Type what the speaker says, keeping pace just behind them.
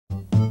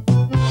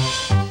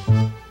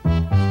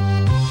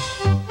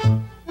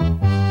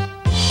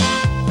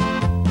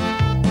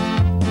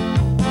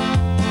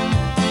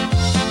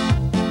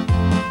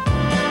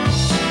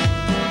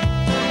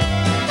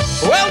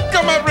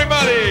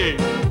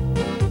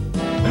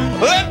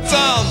let's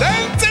all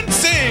dance and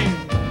sing.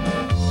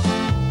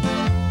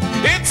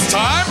 It's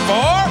time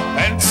for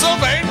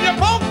Pennsylvania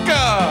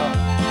Polka.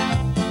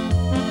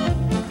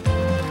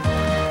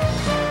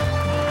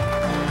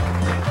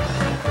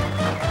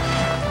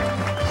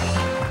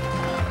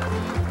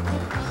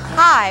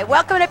 Hi,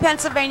 welcome to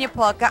Pennsylvania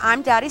Polka.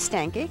 I'm Dottie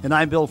Stanky. And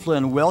I'm Bill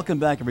Flynn. Welcome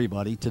back,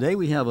 everybody. Today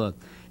we have a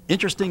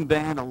interesting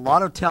band, a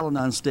lot of talent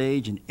on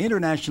stage, an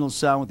international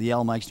sound with the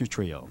Meixner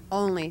Trio.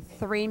 Only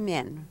 3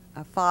 men,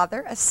 a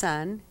father, a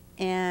son,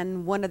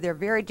 and one of their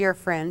very dear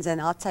friends.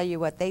 And I'll tell you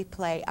what, they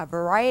play a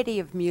variety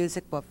of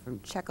music, both from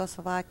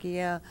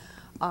Czechoslovakia,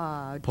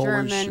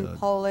 German,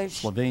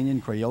 Polish,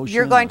 Slovenian, Croatian.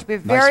 You're going to be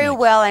very nice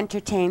well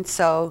entertained.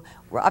 So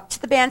we're up to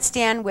the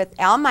bandstand with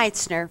Al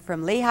Meixner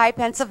from Lehigh,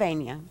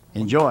 Pennsylvania.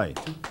 Enjoy.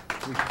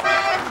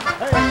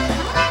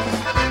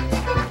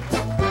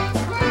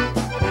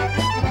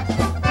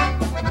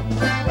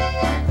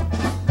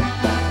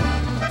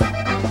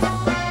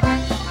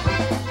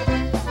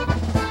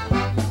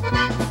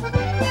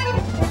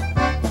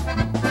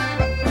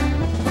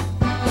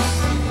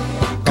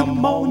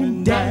 Come on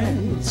and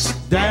dance,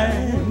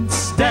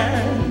 dance,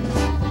 dance.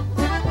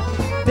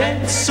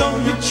 Dance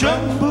all your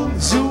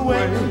troubles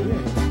away.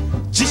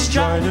 Just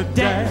try to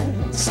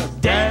dance,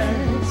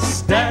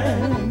 dance,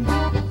 dance.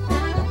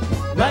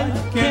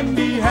 Life can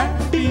be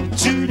happy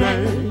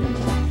today.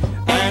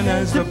 And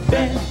as the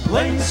band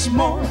plays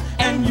more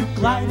and you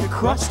glide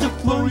across the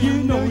floor,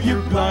 you know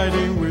you're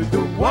gliding with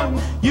the one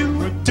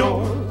you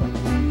adore.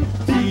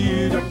 Be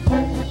it a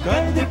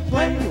polka they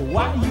play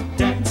while you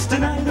dance the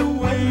night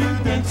away.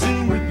 You're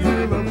dancing with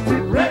your love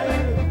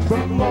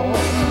forevermore.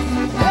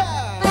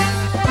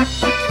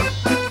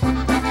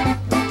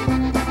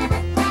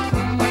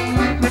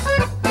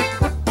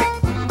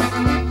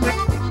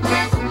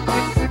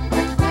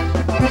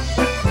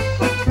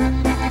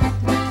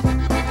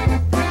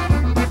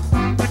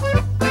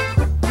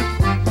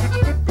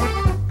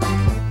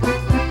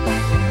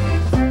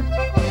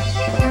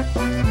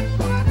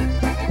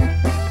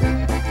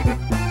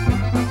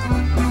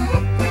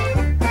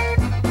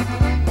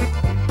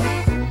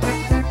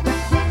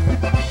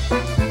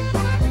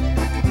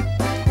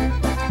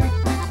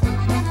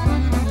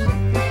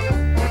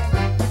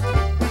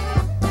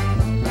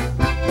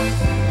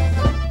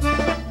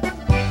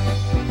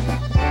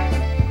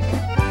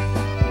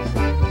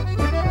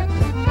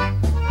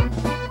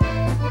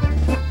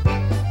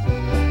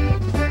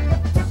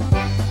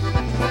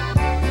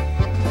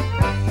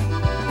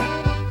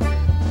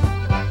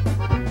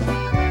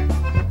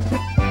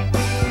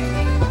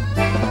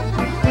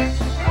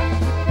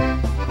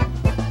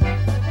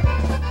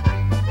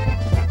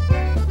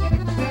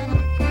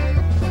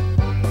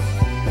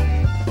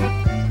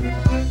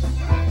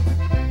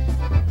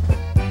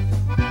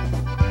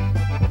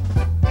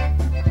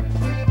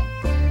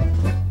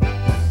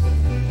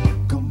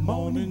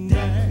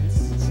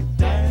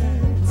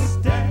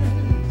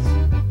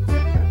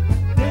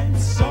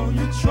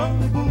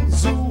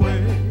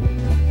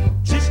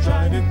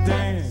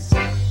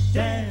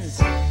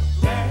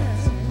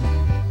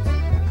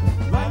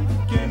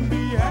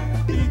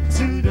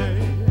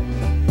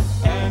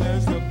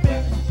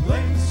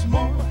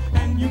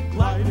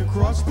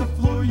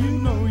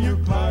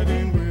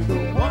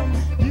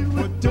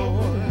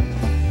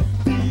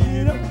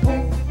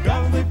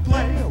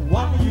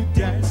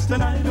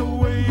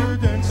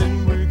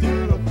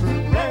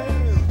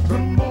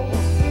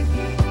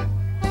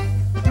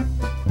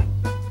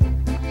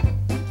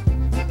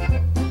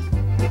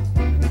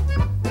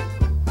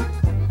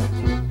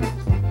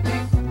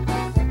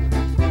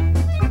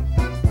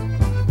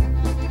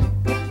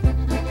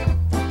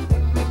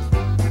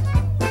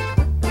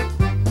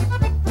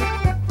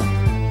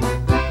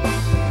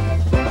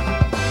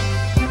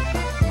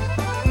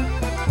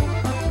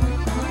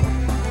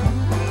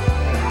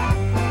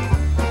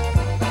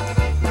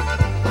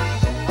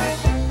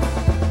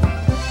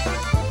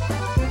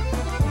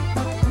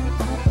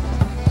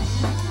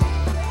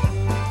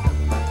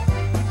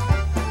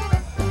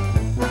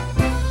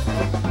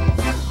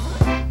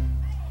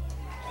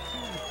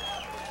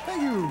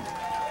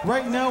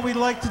 Right now we'd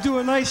like to do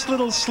a nice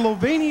little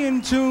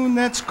Slovenian tune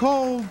that's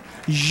called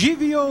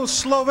Živio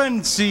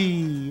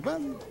Slovenci.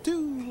 1,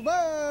 2,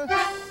 1.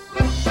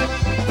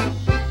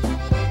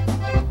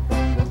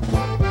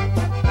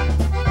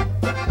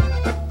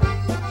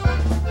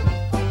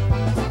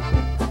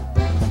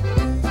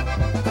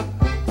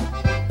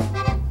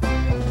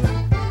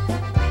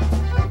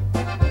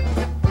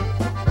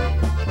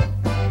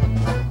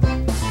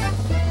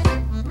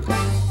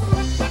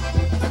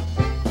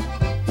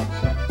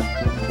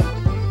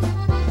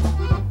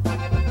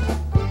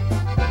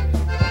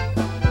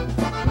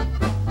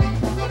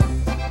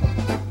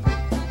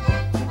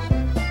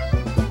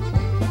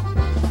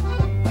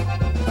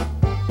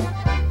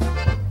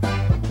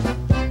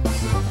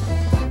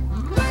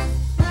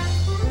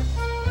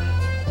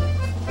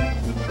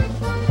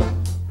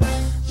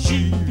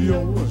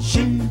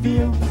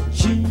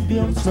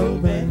 Živio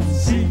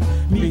Slovenci,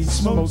 mi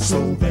smo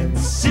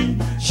Slovenci,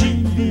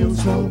 živio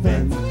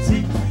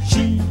Slovenci,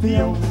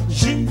 živio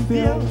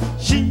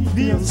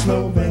żywio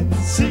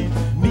Slovenci,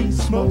 mi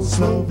smo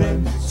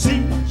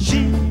Slovenci,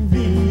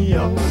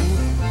 żywio.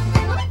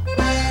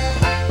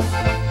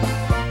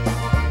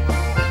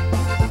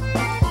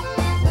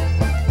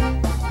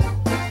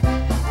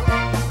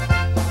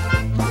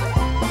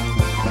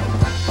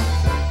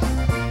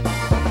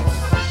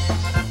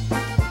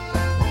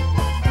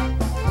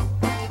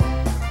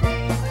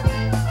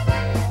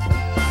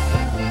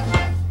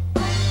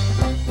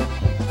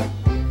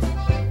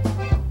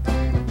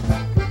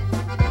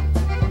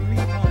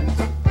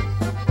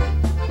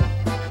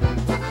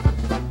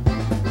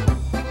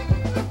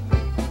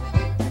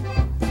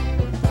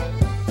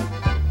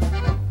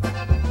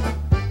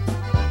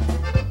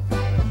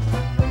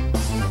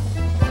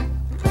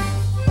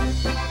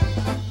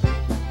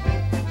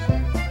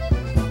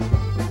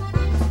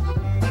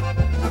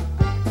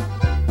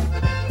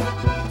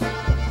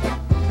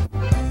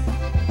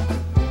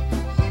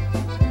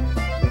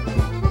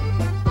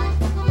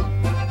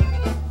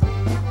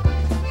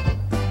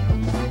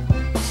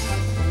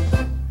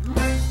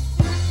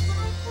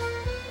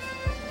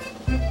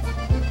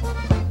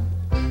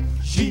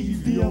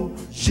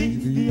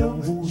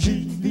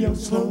 Živio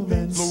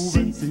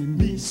Slovenci,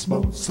 mi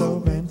smo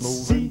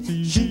Slovenci,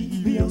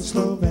 živio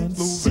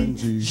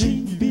Slovenci,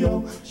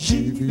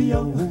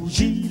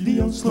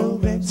 živio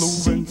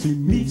Slovenci,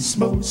 mi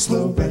smo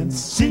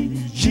Slovenci,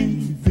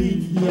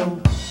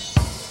 živio.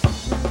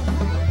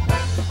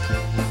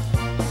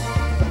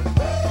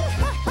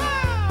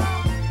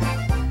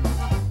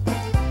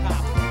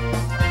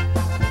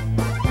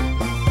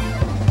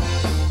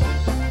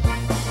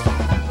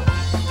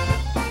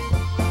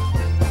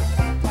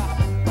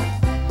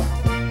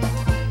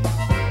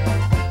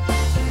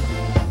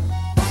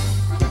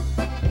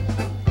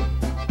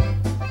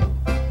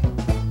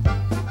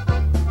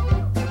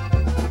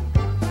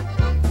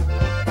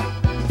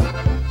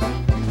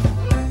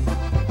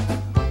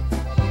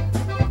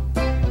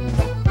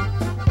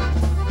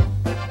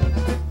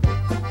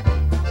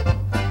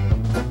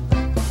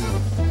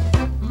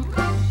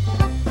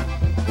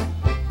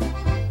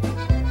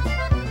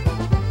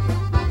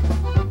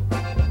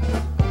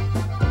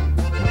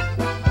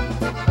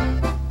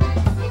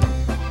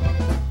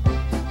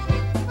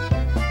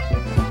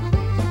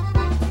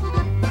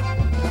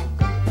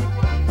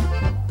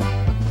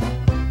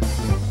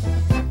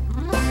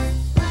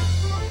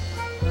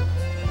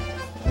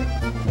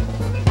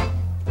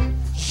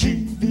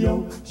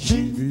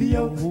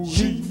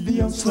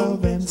 Živio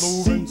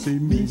Slovenci,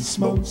 mi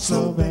smo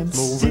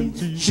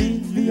Slovenci,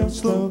 živio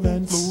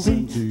Slovenci,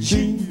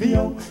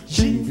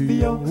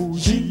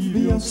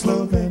 živio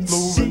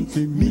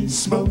Slovenci, mi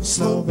smo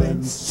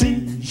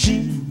Slovenci,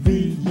 živio.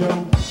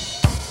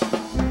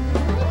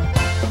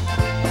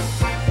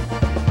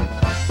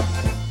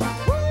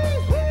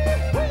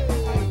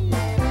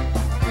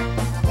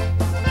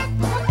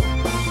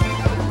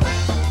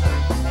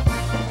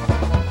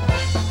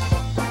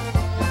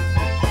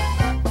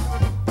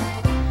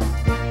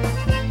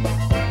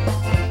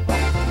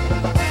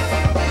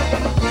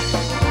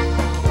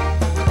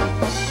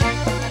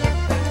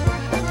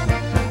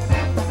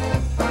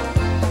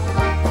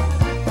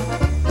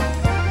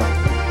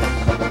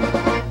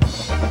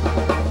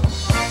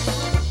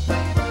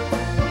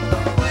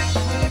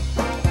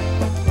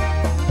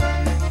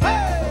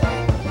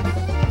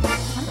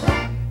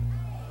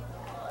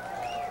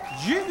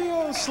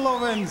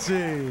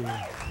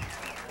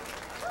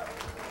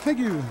 Thank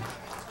you.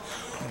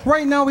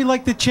 Right now we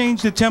like to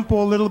change the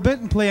tempo a little bit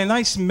and play a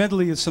nice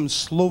medley of some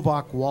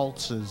Slovak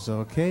waltzes,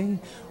 okay?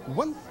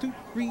 1, 2,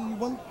 3,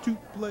 1, 2,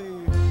 play.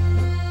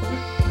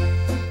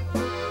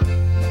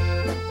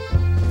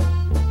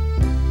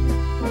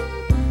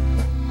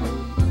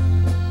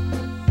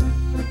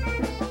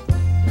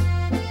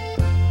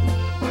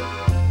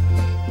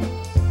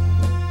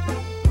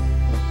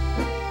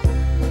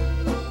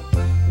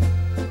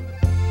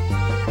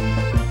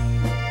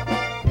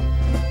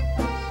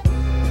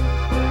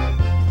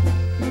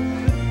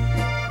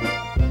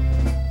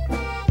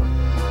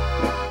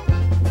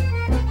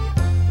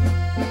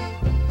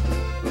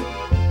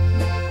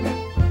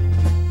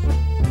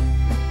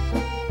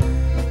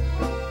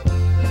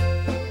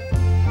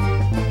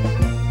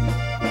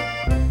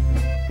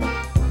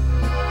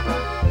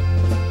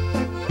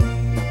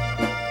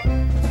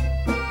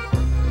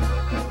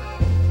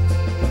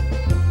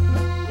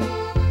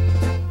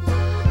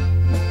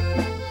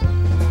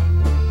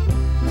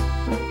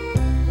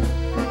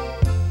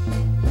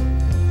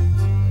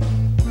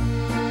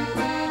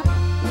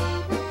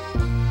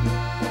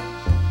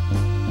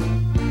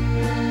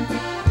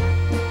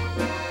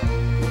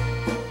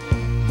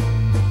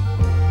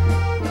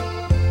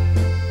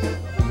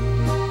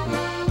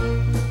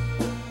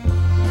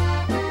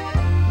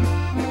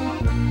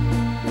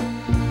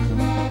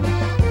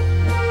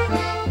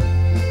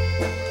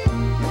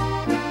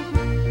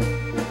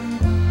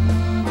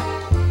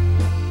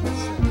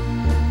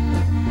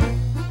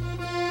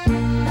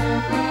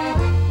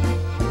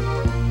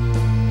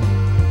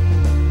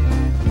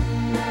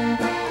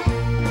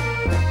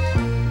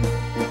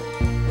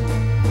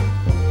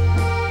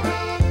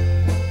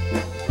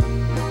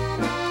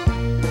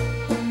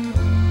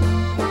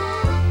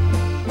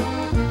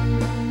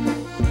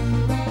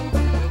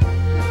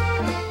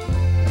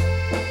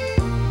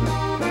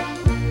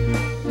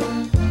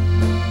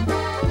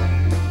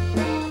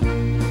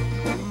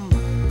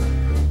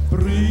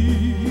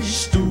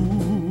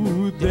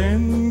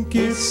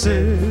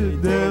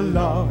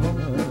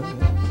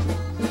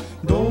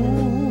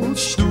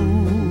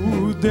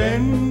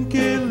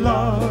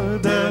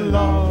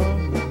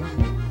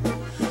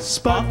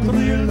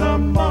 Spatrila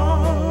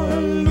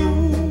malu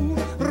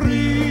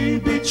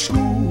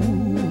ribičku,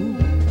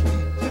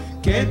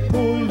 ket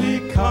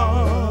polikala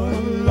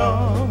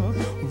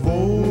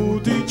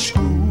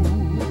vodičku.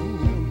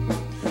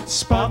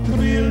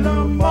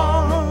 Spatrila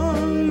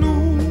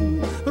malu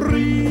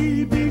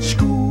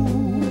ribičku,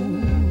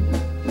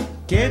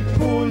 ket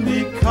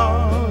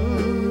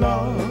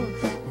polikala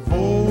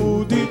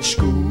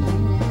vodičku.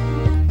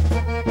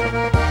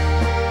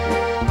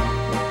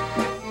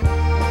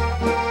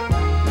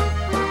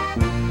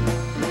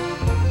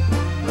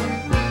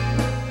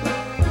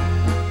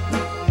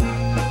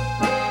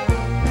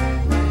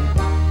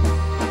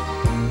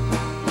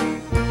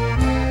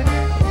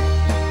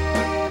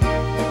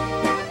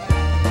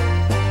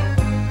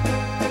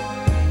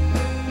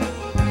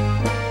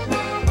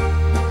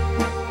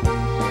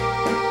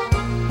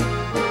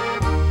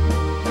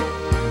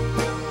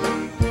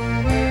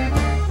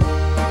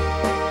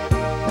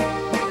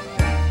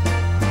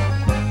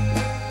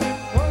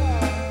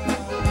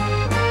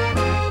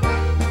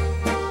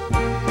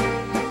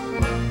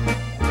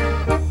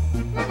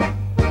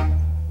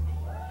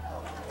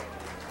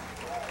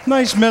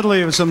 Nice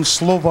medley of some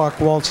Slovak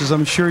waltzes.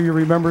 I'm sure you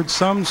remembered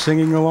some,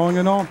 singing along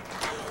and all.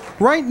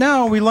 Right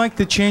now, we like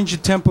to change the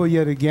tempo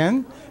yet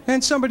again.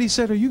 And somebody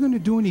said, are you going to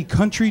do any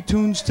country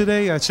tunes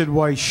today? I said,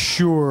 why,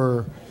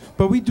 sure.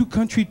 But we do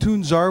country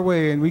tunes our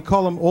way, and we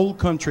call them old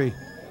country.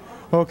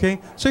 Okay?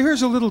 So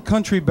here's a little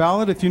country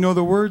ballad. If you know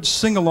the words,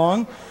 sing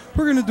along.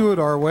 We're going to do it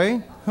our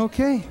way.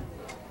 Okay?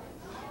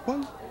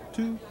 1,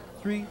 2,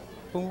 3,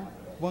 4,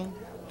 1,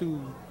 2.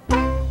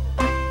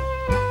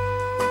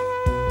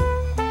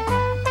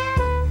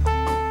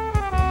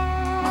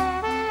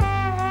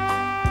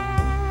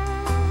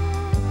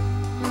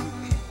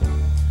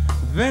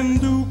 Wenn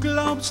du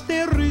glaubst,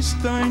 ist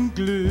dein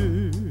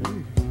Glück,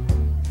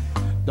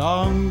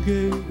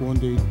 danke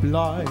und ich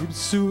bleib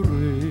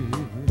zurück.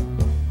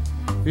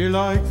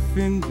 Vielleicht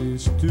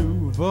findest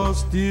du,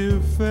 was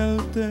dir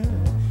fehlte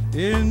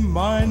in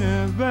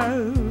meiner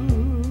Welt.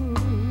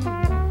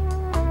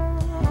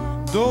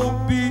 Doch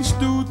bist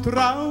du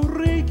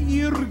traurig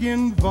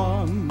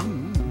irgendwann,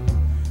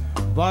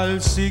 weil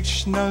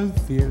sich schnell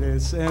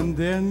vieles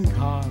ändern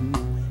kann.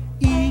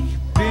 Ich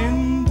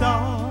bin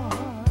da,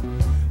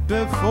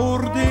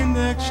 bevor die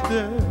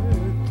nächste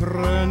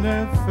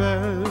Träne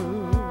fällt.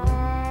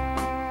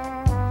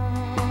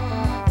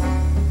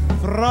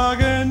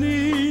 Frage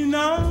nie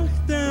nach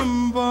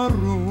dem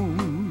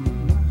Warum,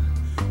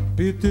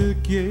 bitte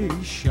geh,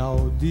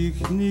 schau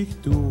dich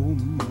nicht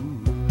um.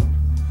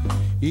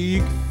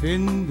 Ich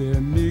finde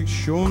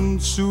mich schon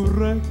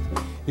zurecht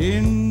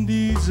in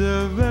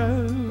dieser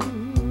Welt.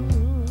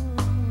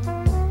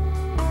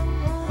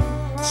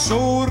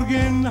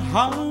 Sorgen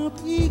hab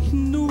ich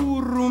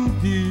nur um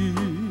dich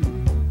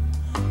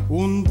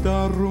und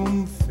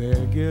darum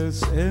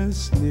vergiss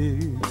es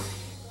nicht.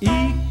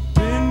 Ich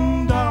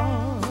bin da,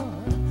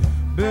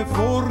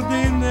 bevor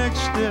die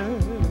nächste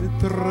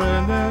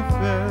Träne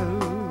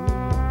fällt.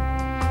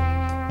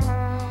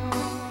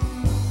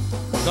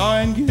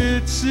 Dein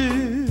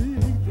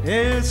Gesicht,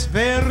 es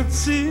wird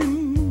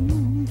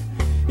Sinn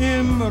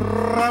im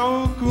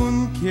Rauch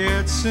und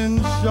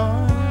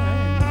Kerzenschein.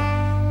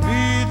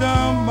 Wie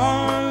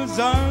damals,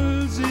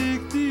 als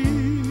ich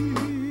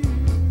dich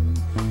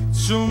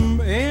zum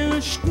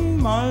ersten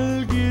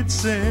Mal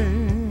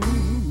gesehen.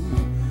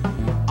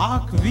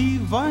 Ach,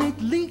 wie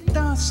weit liegt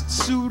das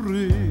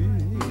zurück?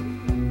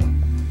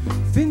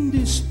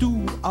 Findest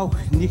du auch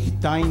nicht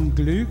dein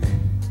Glück?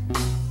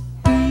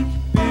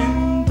 Ich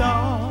bin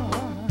da,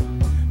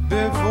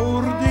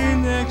 bevor die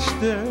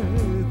nächste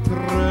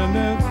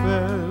Träne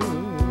fällt.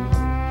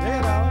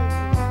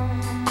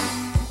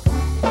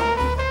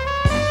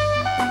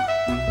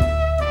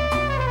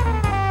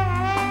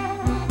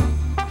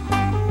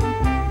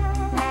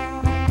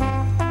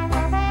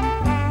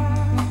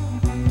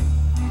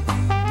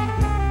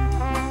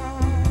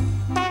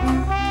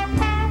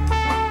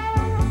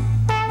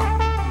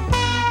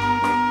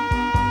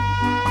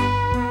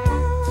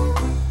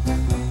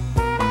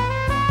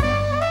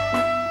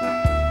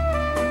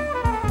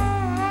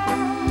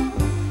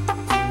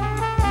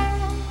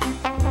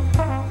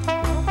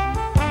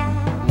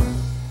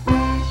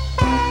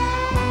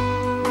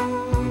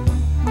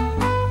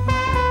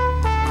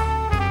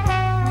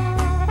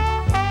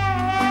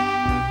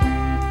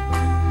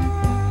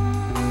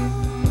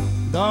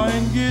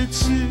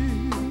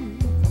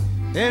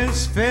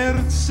 Es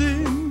fährt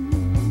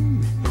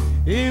Sinn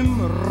im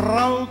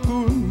Rauch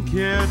und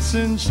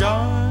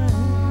Kerzenschein,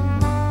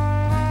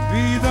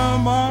 wie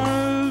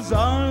damals,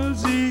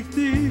 als ich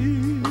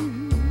dich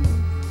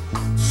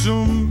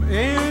zum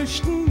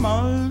ersten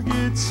Mal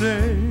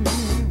gesehen.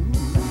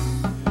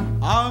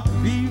 Ach,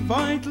 wie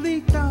weit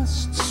liegt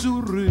das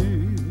zurück?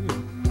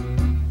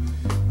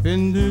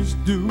 Findest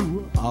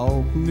du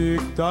auch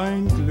nicht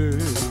dein Glück?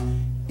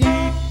 Ich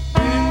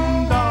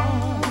bin da,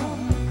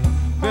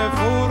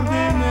 bevor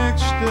die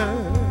nächste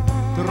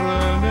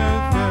Träne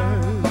fällt.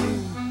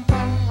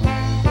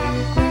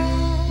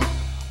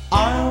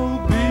 I'll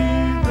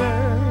be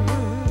there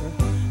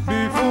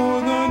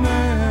before the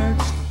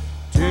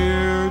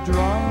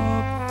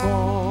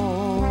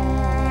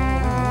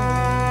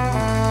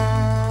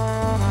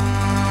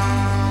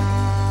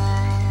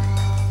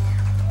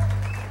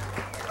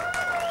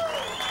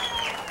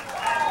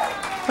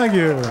Thank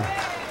you.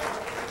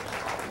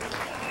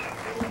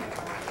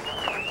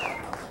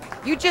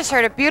 You just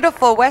heard a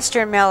beautiful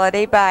Western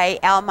melody by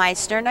Al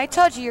Meixner, and I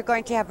told you you're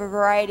going to have a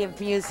variety of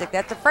music.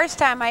 That's the first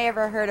time I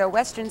ever heard a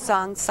Western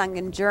song sung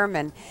in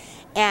German,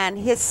 and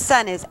his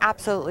son is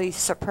absolutely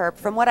superb.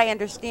 From what I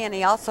understand,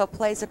 he also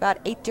plays about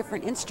 8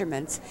 different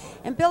instruments.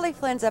 And Billy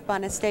Flynn's up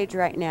on a stage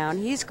right now, and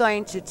he's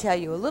going to tell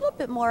you a little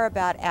bit more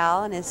about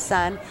Al and his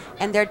son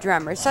and their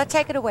drummer. So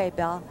take it away,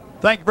 Bill.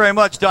 Thank you very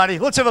much, Dottie.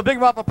 Let's have a big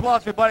round of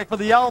applause, everybody, for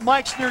the Al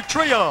Meixner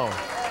Trio.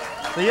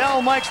 The Al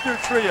Meixner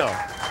Trio.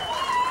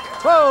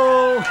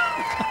 Whoa!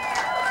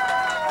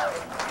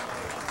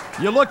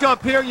 You look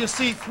up here, you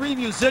see 3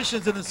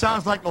 musicians, and it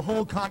sounds like the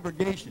whole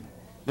congregation.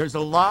 There's a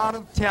lot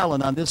of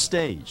talent on this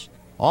stage.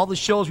 All the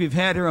shows we've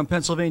had here on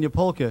Pennsylvania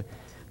Polka,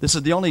 this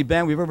is the only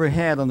band we've ever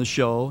had on the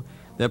show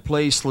that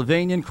plays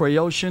Slovenian,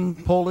 Croatian,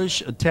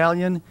 Polish,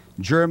 Italian,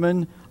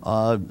 German,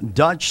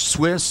 Dutch,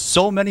 Swiss,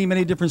 so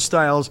many different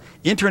styles,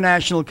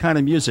 international kind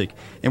of music.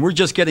 And we're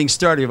just getting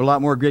started. We have a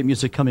lot more great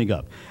music coming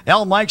up.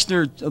 Al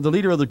Meixner, the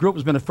leader of the group,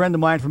 has been a friend of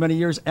mine for many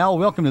years. Al,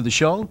 welcome to the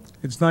show.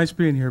 It's nice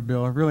being here,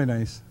 Bill. Really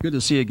nice. Good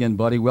to see you again,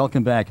 buddy.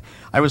 Welcome back.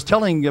 I was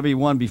telling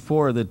everyone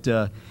before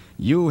that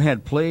you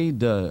had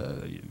played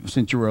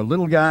since you were a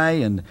little guy,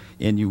 and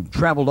you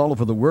traveled all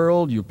over the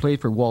world. You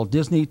played for Walt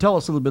Disney. Tell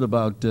us a little bit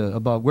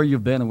about where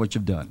you've been and what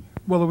you've done.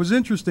 Well, it was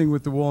interesting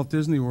with the Walt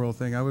Disney World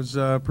thing. I was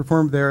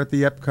performed there at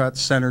the Epcot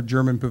Center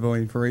German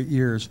Pavilion for 8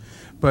 years.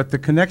 But the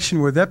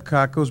connection with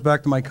Epcot goes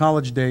back to my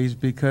college days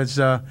because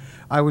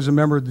I was a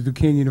member of the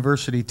Duquesne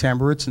University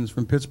Tamburitzans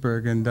from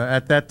Pittsburgh. And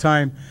at that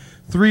time,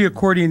 3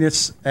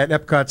 accordionists at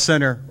Epcot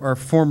Center are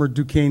former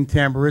Duquesne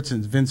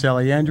Tamburitzans. Vince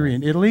Aleandri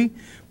in Italy,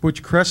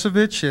 Butch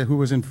Kresovich, who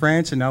was in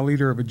France and now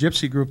leader of a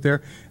gypsy group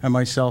there, and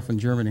myself in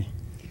Germany.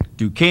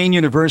 Duquesne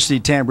University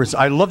Tamburitzans.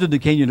 I love the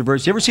Duquesne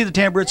University. You ever see the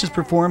Tamburitzans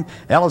perform?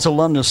 Al is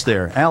alumnus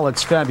there. Al,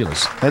 it's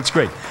fabulous. That's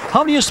great.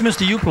 How many instruments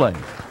do you play?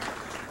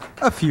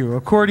 A few.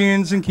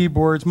 Accordions and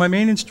keyboards. My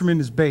main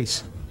instrument is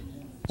bass.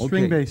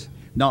 String bass.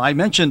 Now, I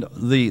mentioned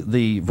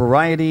the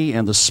variety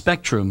and the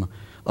spectrum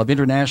of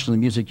international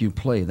music you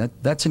play.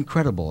 That's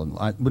incredible.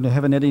 I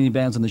haven't had any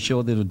bands on the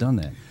show that have done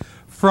that.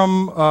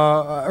 From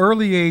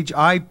early age,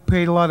 I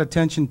paid a lot of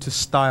attention to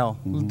style,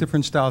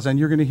 different styles, and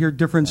you're going to hear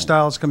different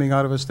styles coming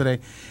out of us today.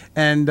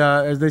 And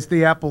as they say,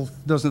 the apple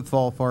doesn't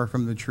fall far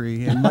from the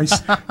tree. And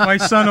my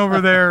son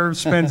over there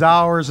spends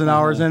hours and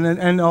hours,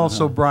 and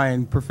also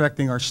Brian,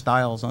 perfecting our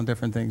styles on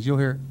different things. You'll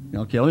hear.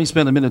 Okay, let me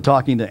spend a minute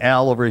talking to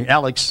Al over here.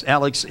 Alex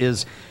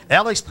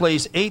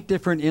plays 8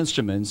 different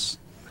instruments.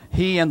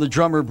 He and the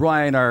drummer,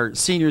 Brian, are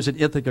seniors at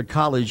Ithaca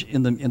College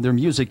in their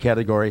music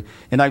category,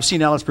 and I've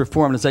seen Alex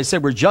perform. And as I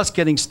said, we're just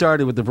getting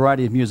started with the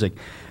variety of music.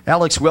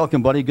 Alex,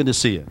 welcome, buddy. Good to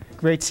see you.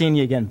 Great seeing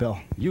you again, Bill.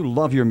 You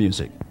love your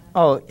music.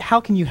 Oh,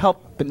 how can you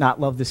help but not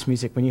love this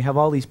music when you have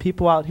all these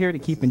people out here to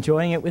keep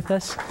enjoying it with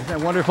us? Isn't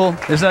that wonderful?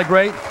 Isn't that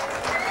great?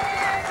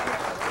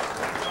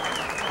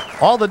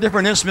 All the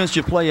different instruments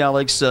you play,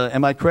 Alex,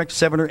 am I correct?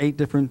 7 or 8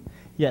 different?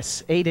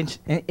 Yes, 8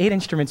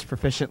 instruments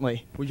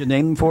proficiently. Would you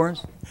name them for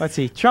us? Let's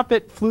see.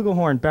 Trumpet,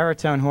 flugelhorn,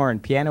 baritone horn,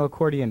 piano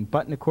accordion,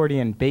 button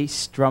accordion,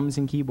 bass, drums,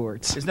 and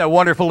keyboards. Isn't that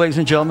wonderful, ladies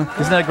and gentlemen?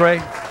 Isn't that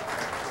great?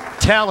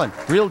 Talent,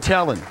 real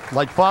talent,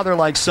 like father,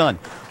 like son.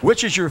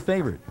 Which is your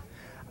favorite?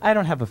 I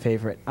don't have a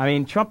favorite. I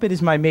mean, trumpet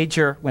is my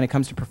major when it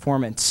comes to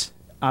performance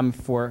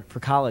for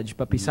college.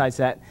 But besides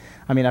that,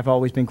 I mean, I've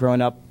always been growing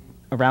up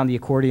around the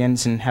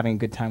accordions and having a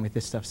good time with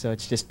this stuff, so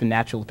it's just been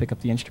natural to pick up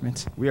the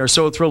instruments. We are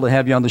so thrilled to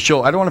have you on the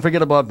show. I don't want to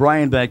forget about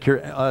Brian back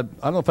here. I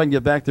don't know if I can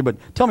get back there, but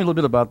tell me a little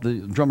bit about the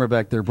drummer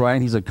back there,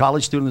 Brian. He's a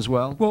college student as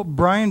well. Well,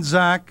 Brian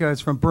Czach is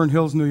from Burnt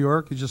Hills, New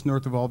York. He's just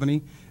north of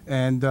Albany.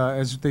 And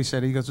as they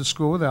said, he goes to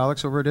school with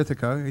Alex over at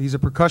Ithaca. He's a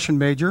percussion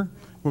major.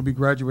 Will be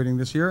graduating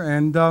this year.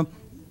 And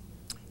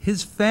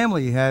his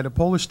family had a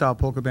Polish-style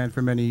polka band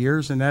for many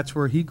years, and that's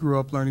where he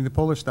grew up learning the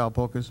Polish-style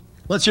polkas.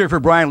 Let's hear it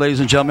for Brian, ladies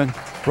and gentlemen.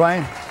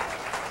 Brian?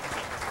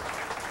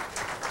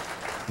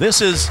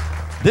 This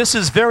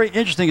is very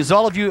interesting, because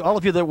all of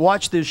you that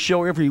watch this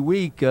show every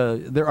week,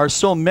 there are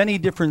so many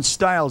different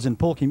styles in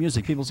polka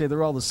music. People say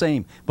they're all the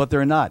same, but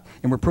they're not.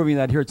 And we're proving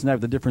that here tonight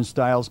with the different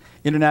styles,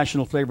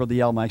 international flavor of the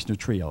Al Meixner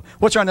Trio.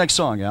 What's our next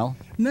song, Al?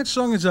 Next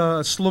song is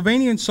a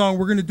Slovenian song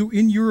we're going to do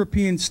in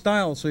European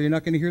style, so you're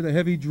not going to hear the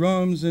heavy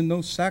drums and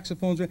no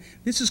saxophones.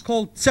 This is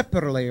called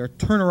Ceperle, or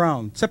Turn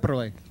Around,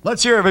 Ceperle.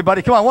 Let's hear it,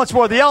 everybody. Come on, once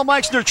more, the Al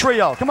Meixner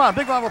Trio. Come on,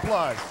 big round of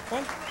applause.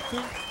 1, 2,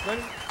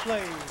 ready,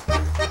 play.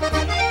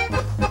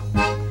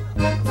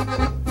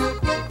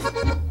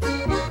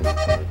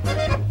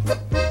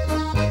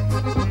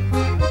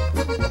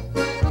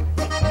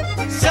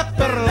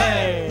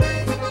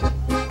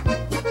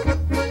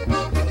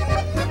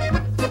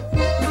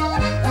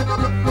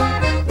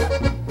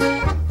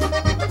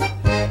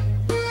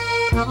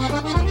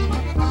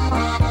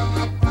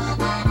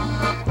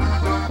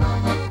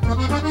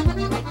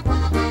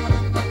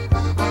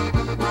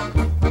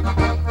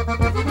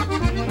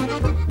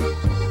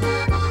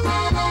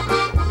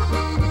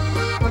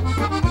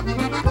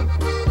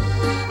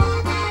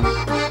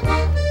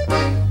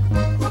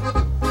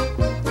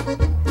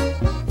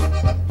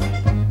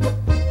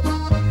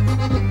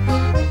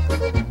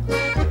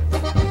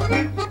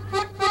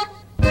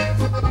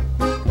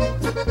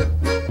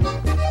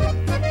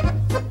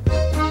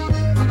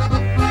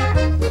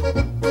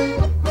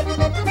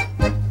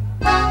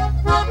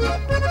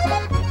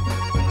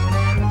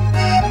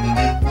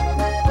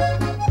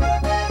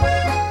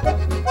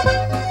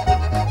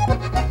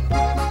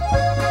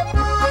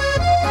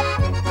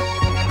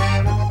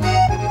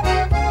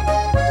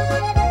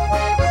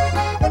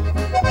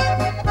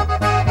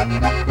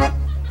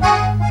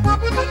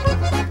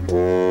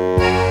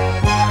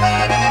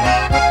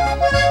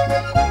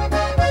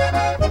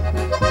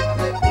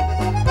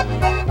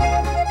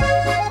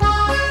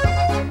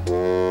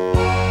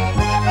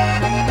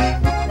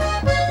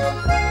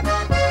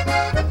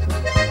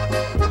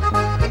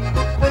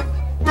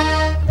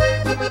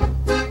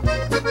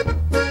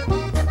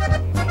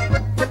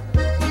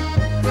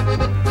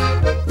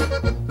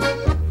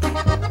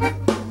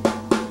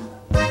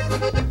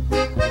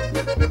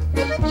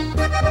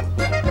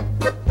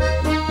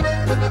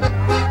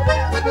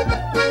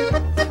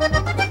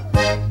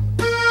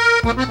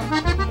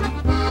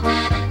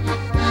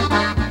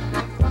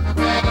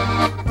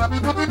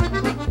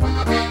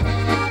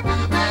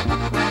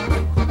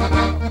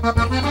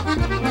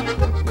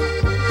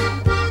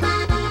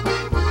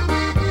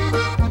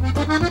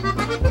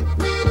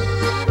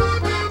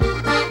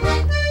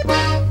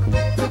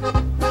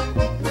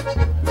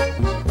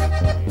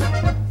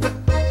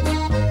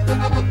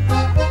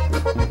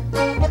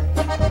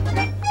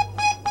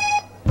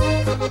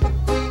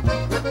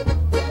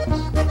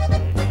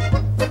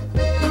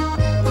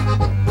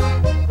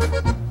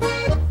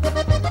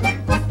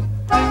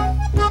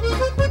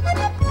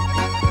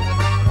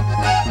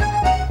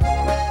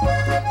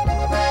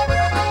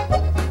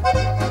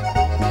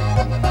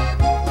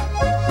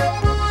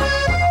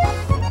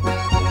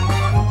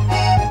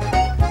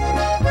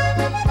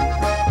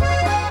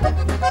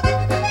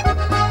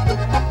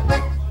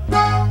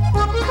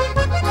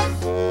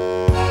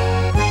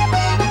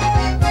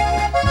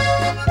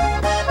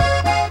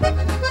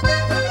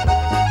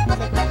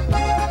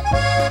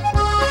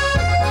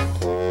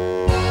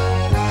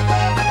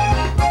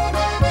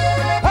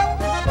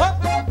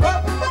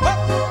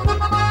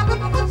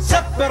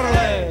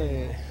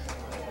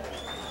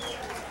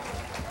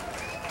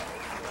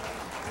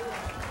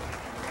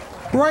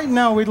 Right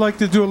now, we'd like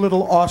to do a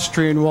little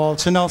Austrian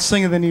waltz, and I'll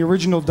sing it in the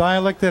original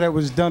dialect that it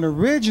was done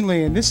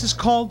originally, and this is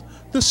called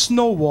the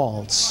Snow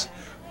Waltz.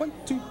 1,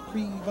 2,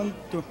 3, 1,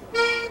 2.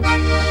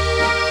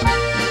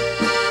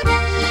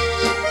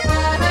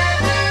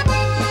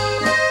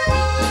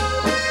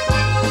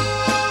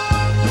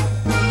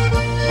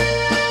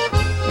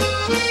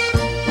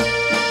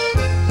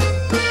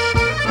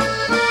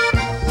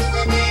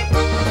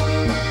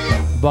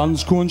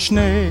 Wann's kein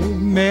Schnee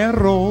mehr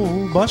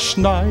ober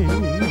schneit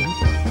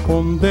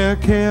und der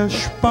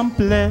Kirschbaum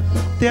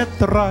blättert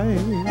drei,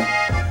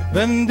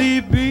 wenn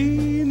die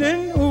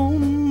Bienen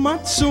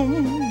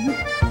zum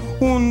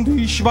und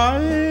die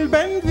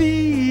Schwalben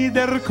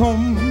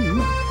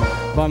wiederkommen,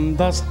 wann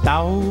das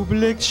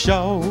Taublick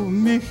schau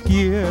mich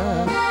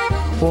gier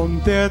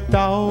und der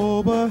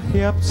taube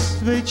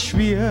Herbst wird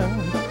schwer,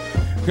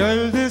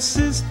 gell, das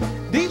ist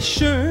die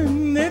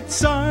schöne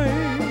Zeit,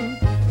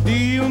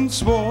 die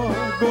uns war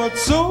Gott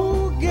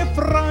so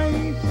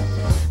gefreit.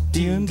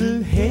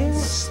 Dirndl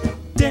hast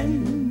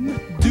denn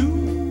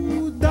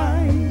du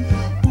dein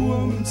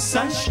Burm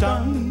sei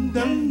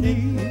standen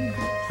nicht,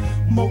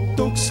 mock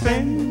doch's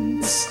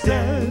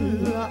Fenster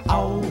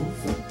auf,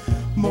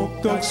 mock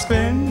doch's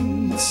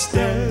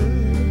Fenster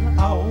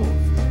auf,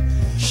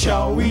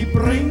 schau, ich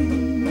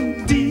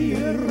bring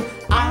dir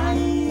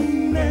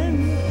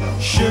einen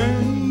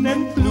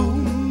schönen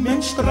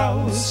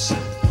Blumenstrauß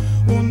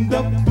und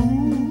a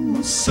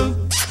Busse,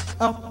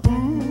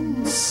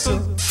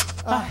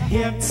 a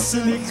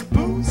herzlich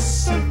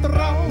Busse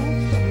drauf.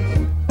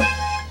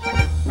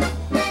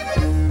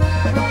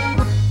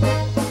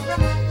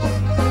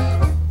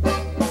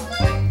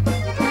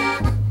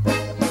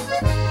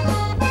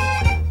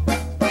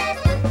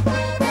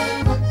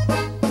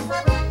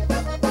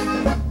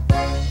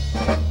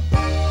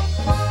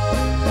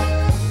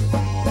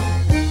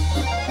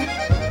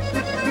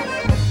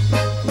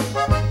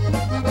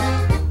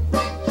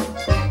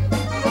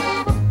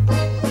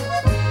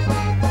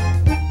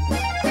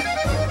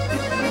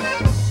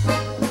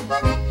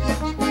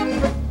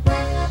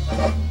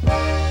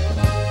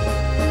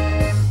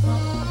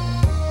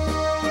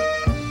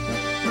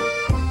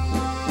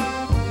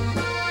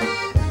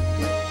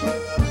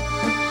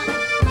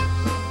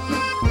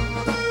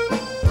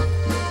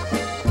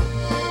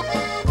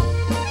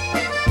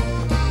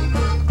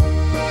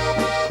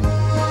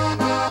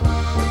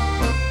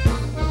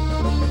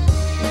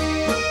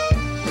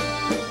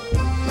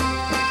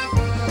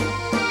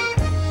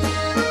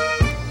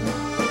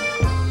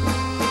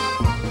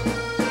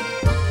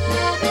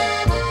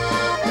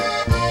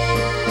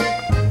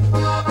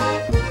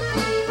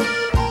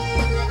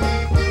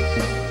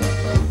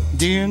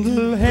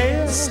 Dirndl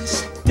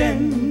hast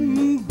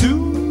denn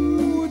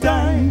du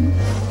dein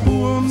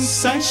Burm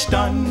sei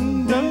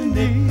standen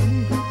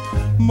nicht,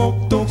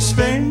 mock doch's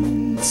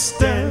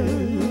Fenster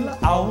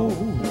auf,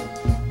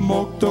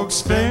 mock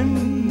doch's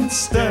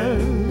Fenster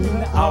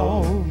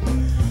auf,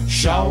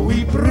 schau,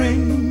 ich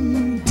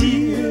bring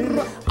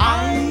dir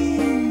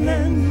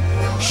einen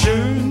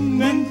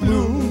schönen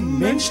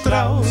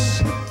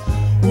Blumenstrauß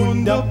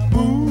und a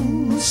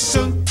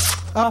Busse,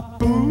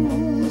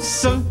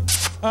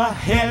 a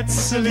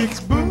herzlich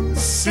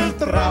Busse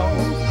drauf.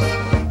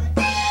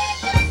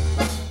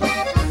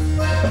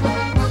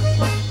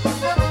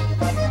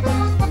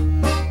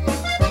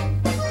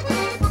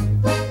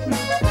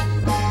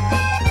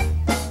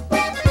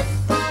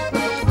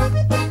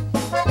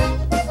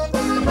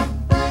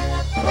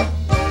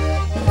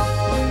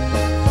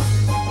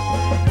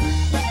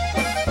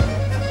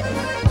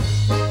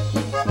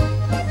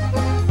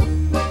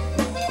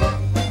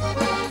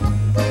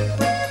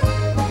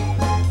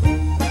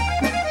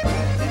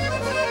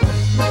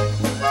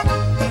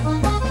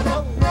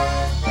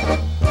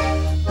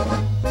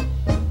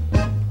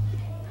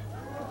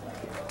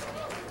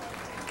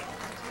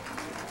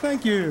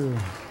 Thank you.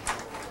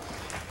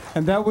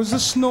 And that was a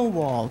snow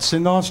waltz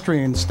in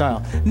Austrian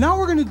style. Now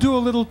we're going to do a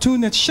little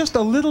tune that's just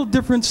a little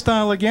different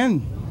style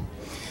again.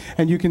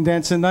 And you can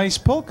dance a nice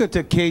polka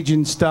to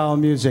Cajun style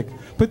music.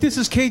 But this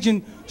is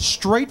Cajun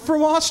straight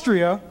from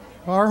Austria,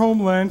 our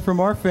homeland, from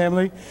our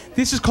family.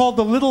 This is called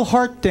the Little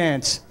Heart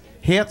Dance,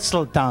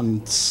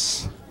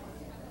 Herzltanz.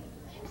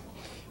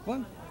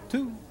 1,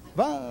 2,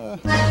 3.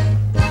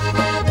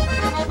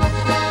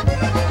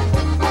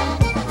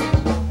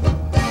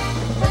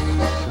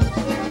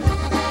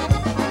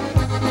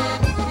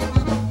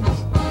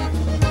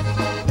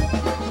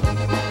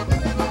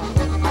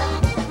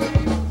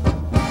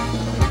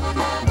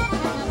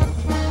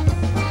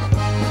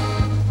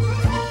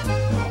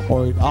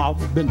 Heute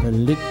Abend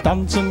will ich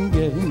tanzen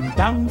gehen,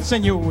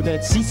 tanzen, jo,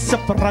 das ist so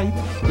breit.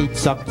 Ich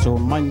sag zu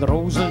mein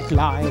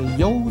Roselkleid,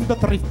 jo, da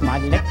trifft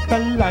mein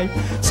Leckerleib.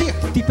 Zieh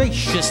die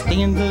beige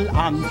Ständel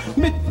an,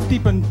 mit die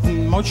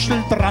bunten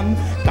Muschel dran.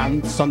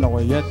 Ganz so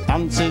neue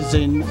Tanze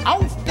sind,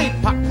 auf geht,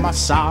 pack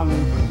mal's an.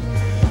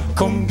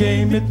 Komm,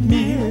 geh mit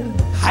mir,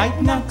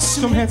 heut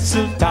nachts zum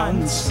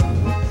Herzltanz.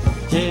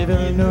 Ich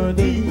will nur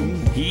die,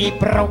 ich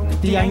brauch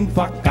die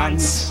einfach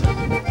ganz.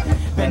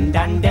 Wenn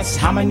dann das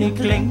Harmonie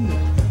klingt,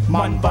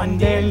 man von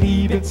der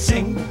Liebe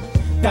singt,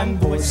 dann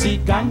weiß sie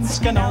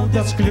ganz genau,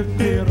 das Glück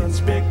für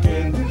uns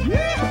beginnt.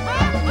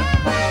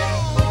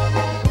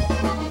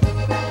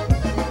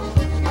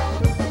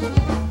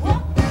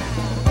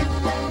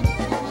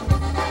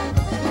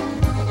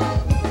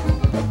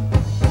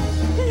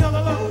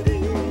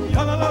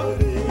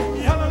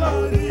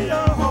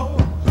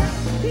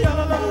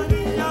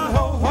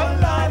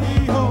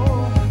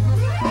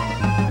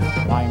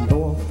 Mein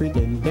Dorf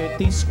in der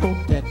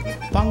Diskothek,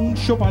 fang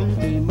schon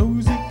bald die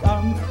Musik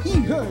an.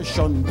 Ich hör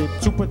schon den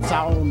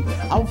Superzaun,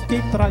 auf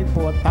geht 3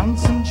 vor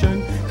tanzen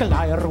schön.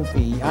 Gleich ruf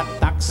ich ein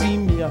Taxi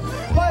mir,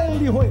 weil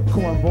die heute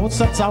kein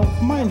Wasser auf.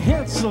 Mein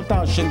Herzl,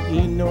 da schenkt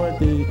ich nur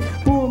die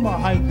Burma,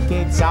 heut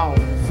geht's auf.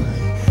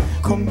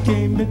 Komm,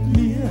 geh mit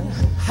mir,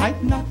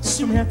 heut nachts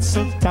zum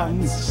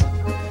Herzltanz.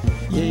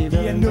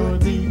 Jeder nur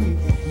die,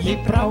 je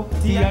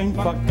braucht die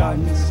einfach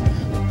ganz.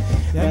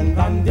 Wenn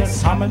dann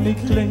das Harmonie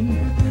klingt,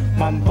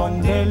 man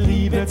von der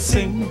Liebe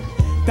singt,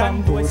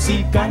 dann weiß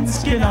sie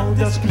ganz genau,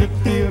 das Glück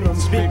für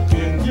uns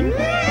beginnt.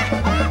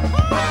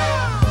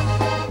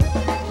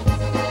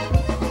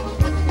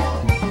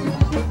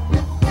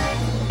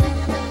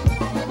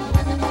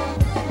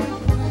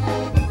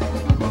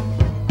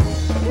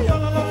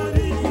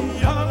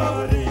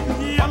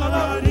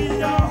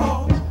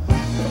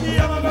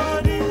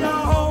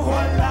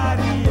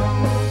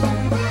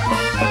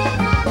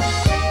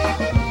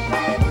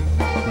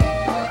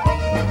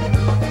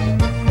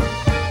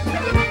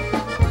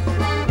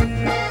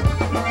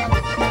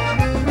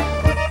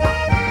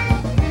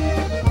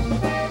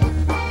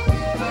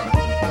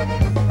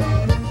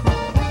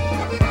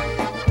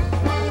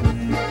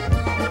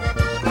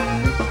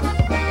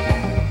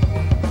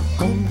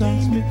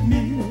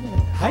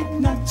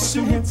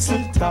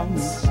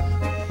 Herzltanz.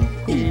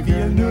 Ich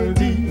will nur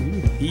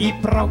die, ich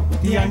brauch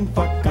die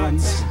einfach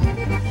ganz.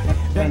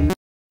 Wenn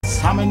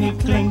das Harmonie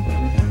klingt,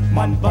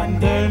 man von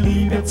der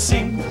Liebe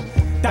singt,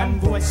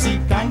 dann weiß sie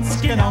ganz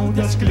genau,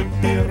 das Glück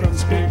für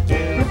uns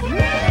beginnt.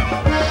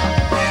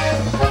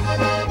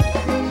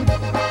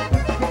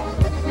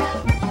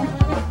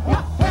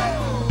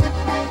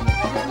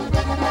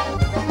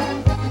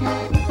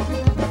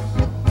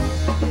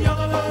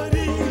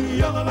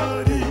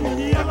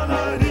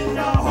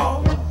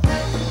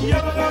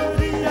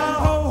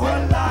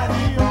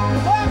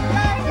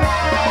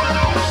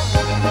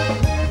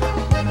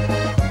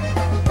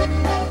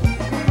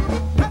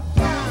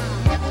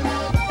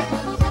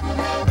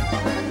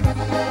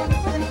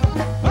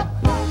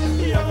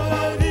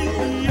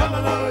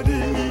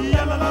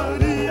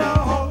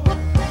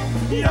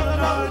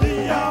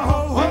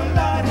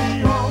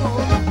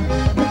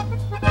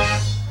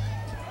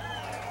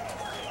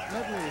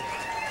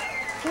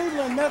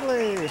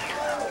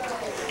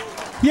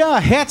 Yeah,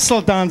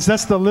 Herzltanz,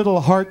 that's the Little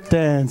Heart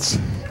Dance.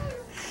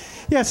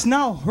 Yes,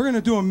 now we're going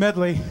to do a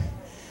medley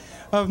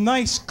of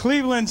nice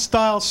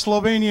Cleveland-style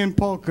Slovenian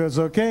polkas,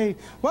 okay?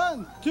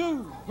 1, 2,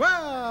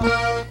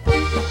 1.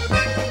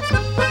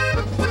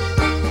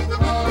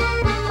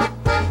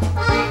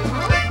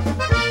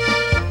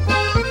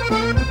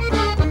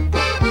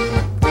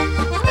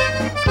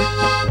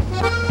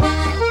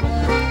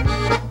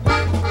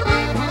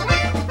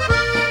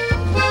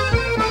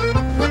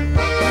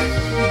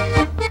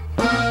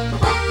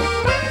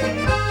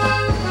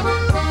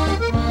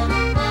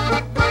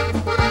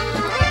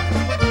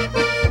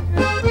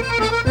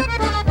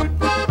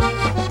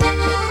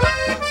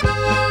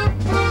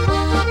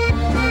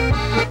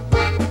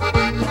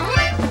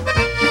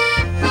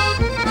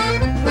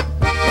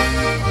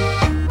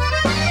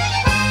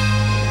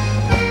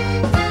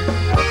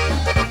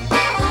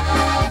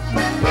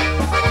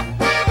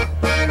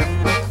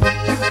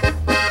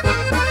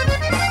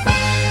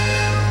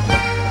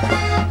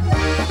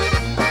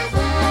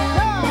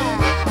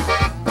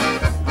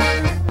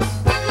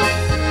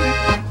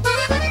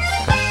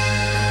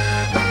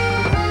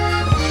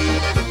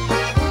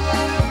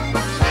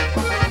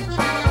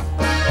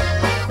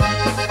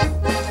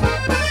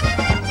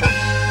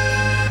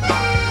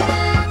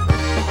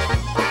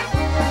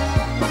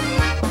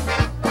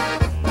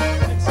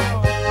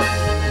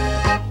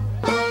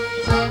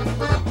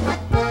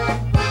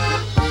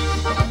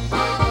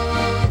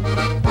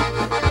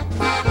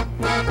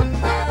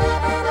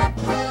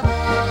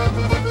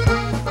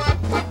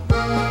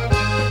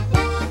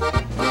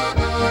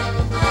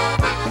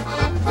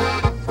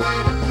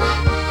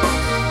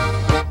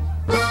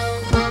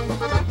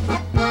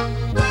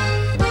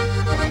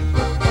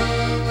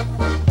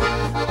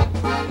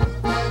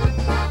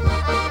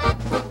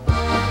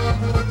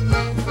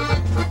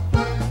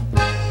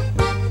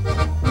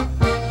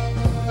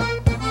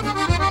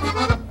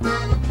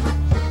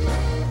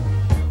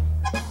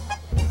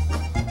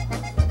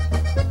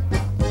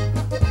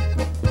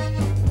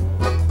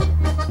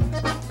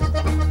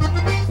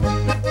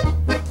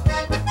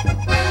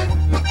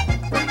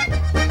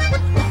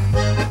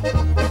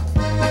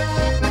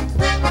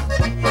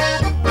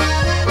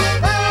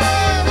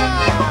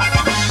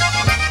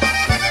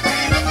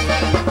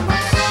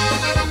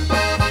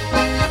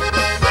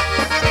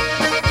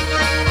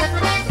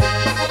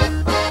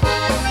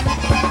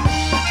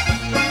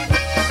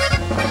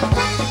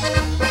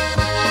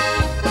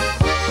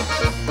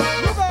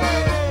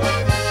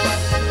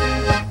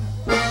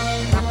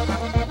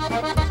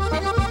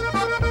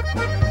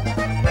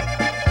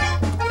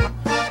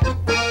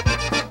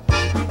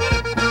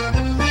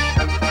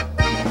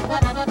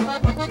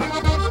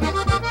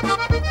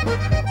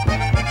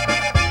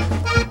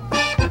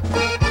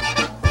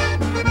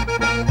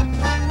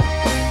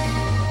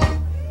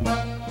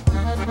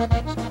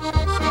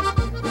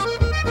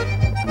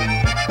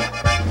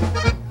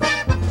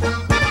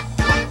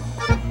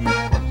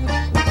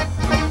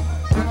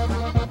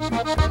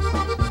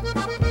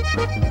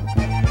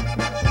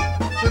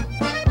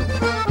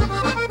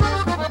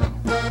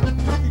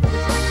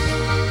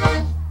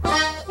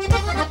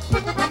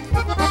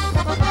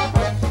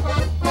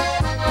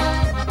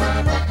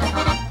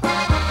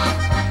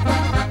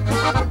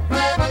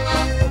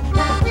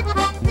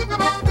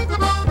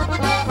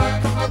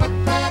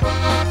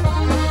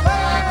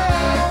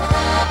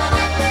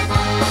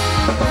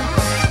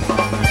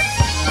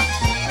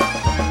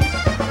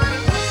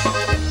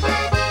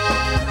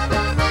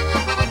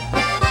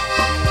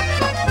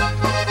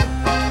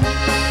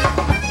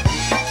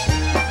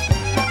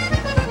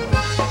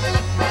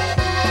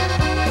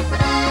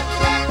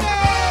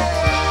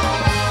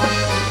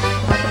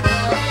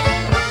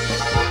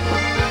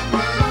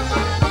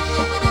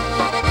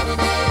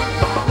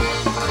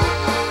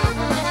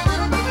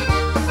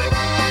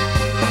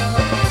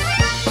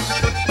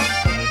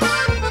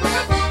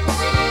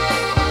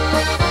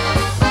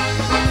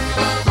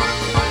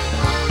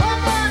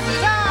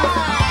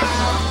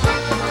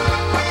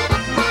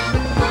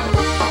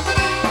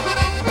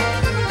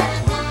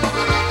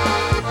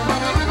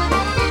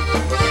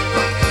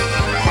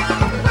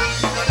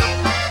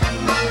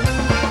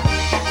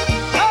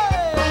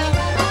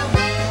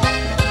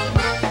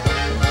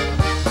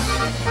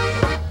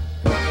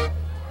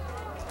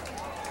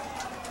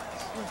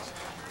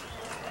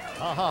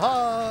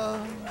 I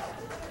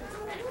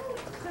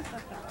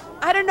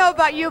don't know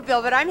about you,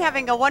 Bill, but I'm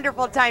having a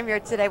wonderful time here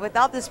today with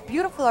all this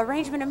beautiful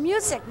arrangement of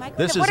music. My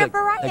This goodness, is what a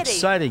variety.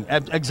 exciting.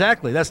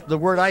 Exactly. That's the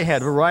word I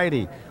had,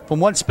 variety. From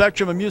one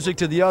spectrum of music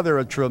to the other,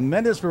 a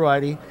tremendous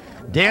variety.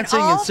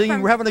 Dancing and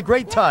singing. We're having a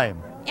great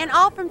time. And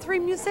all from 3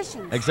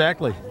 musicians.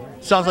 Exactly.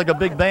 Sounds like a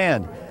big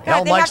band.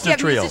 God, they have to Meixner have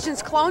Trio.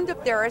 musicians cloned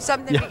up there or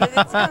something because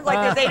it sounds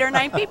like there's 8 or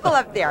 9 people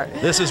up there.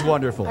 This is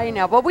wonderful. I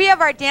know. Well, we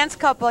have our dance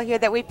couple here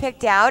that we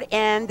picked out,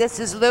 and this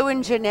is Lou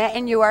and Jeanette,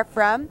 and you are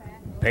from?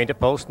 Painted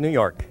Post, New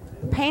York.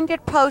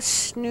 Painted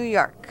Post, New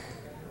York.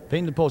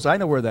 Painted Post. I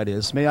know where that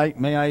is. May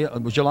I,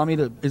 would you allow me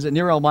to, is it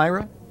near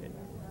Elmira?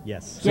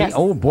 Yes. Yes.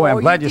 Oh, boy,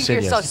 I'm glad you think said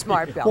you're yes. so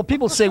smart, Bill. Well,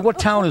 people say, what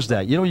town is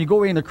that? You know, you go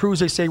away in a cruise,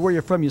 they say, where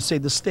you're from. You say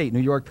the state, New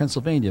York,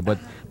 Pennsylvania. But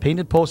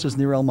Painted Post is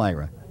near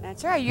Elmira.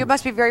 That's right. You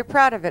must be very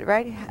proud of it,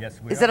 right?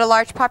 Yes, we Is are. it a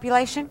large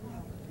population?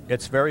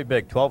 It's very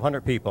big,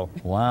 1,200 people.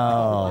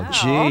 Wow,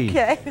 gee.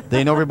 okay.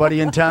 They know everybody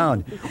in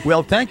town.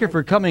 Well, thank you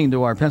for coming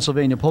to our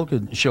Pennsylvania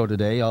Polka Show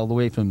today, all the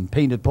way from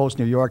Painted Post,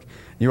 New York,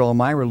 near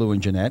Elmira, Lou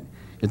and Jeanette.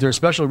 Is there a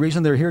special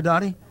reason they're here,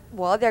 Dottie?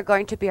 Well, they're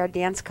going to be our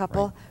dance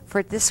couple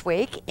for this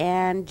week.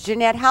 And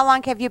Jeanette, how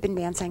long have you been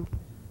dancing?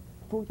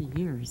 40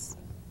 years.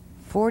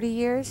 40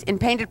 years? In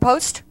Painted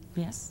Post?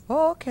 Yes.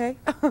 Oh, okay.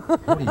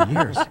 40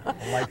 years.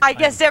 I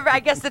guess the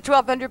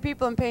 1,200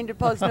 people in Painted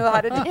Post know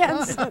how to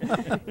dance.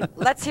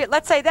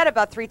 Let's say that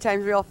about 3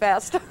 times real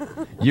fast.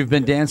 You've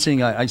been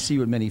dancing, I see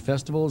you at many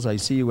festivals. I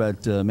see you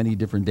at many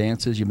different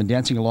dances. You've been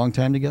dancing a long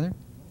time together?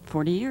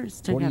 40 years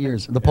together. 40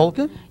 years. The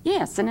polka?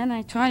 Yes, and then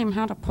I taught him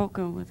how to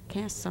polka with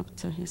casts up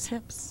to his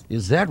hips.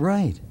 Is that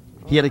right?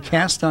 He had a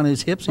cast on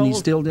his hips and he Both-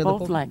 still did the both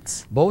polka?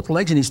 legs. Both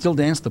legs, and he still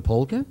danced the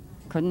polka?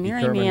 Couldn't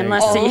marry me Determination.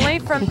 unless he... Only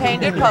from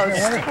Painted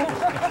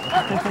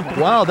Post.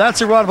 Wow,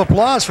 that's a round of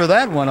applause for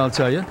that one, I'll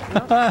tell you.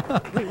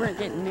 we weren't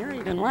getting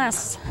married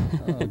unless...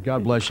 Oh,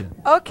 God bless you.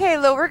 Okay,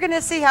 Lou, we're going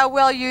to see how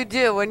well you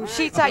do. And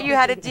she taught you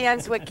how to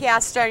dance with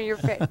cast on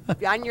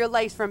your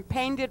legs from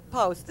Painted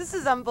Post. This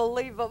is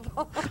unbelievable.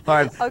 All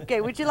right. Okay,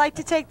 would you like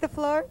to take the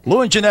floor?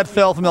 Lou and Jeanette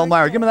Fell from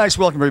Elmira. Give them a nice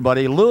welcome,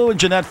 everybody. Lou and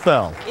Jeanette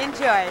Fell.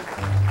 Enjoy.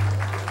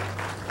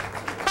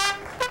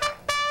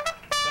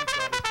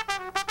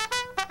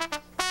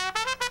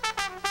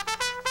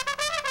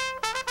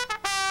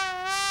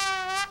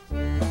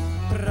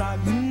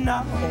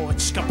 Pragna,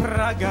 oczka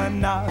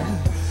pragana,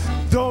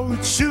 do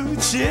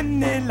uczucie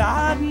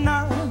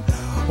ladna.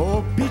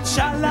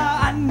 Običala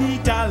ani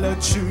dala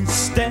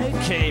čuste,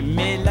 ke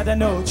me lada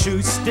no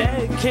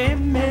čuste, ke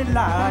me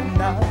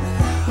ladna.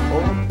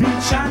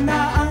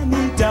 Običana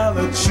ani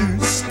dala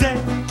čuste,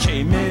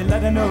 ke me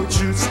lada no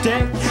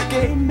čuste,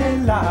 ke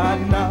me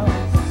ladna.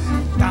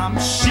 Tam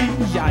si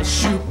ja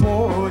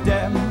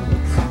šupodem,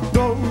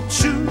 do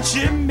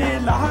uczucie me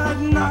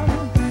ladna.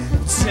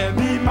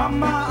 Tebi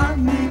mama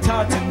ani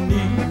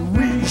tatani,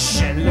 we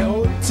shele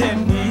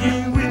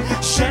oteni, we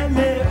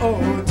shele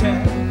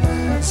otem.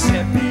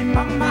 Tebi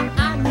mama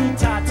ani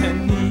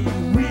tatani,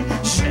 we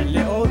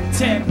shele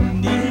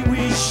oteni,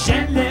 we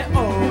shele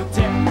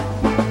otem.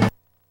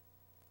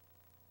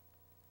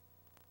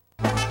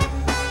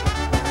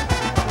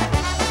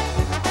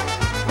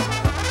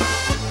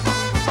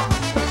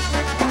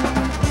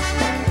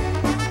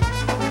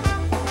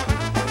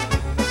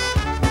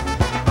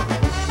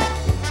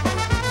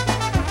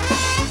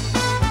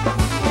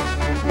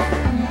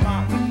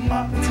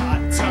 Mama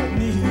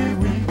tatani,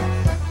 we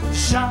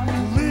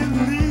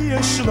shalili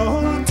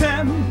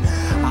shlotem.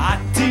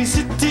 Ati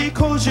siti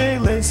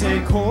kojele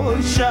se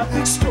koja,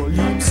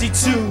 stolim si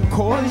tu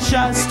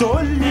koja,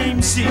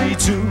 stolim si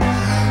tu.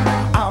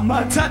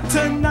 Ama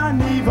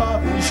tatanani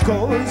vavish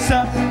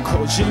koza,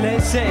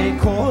 kojele se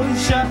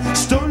koja,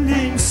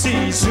 stolim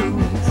si tu.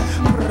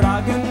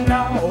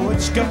 Pragna,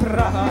 očka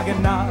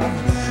pragna,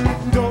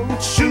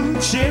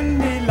 dočuće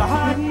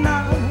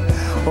milana.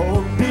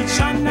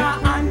 Običana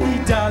ani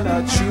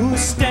dala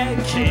čuste,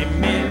 ke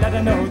me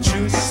lada no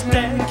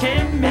čuste,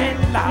 ke me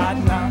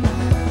lada.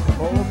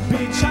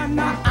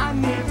 Običana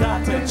ani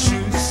data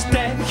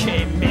čuste,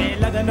 ke me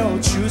lada no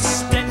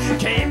čuste,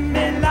 ke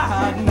me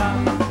lada.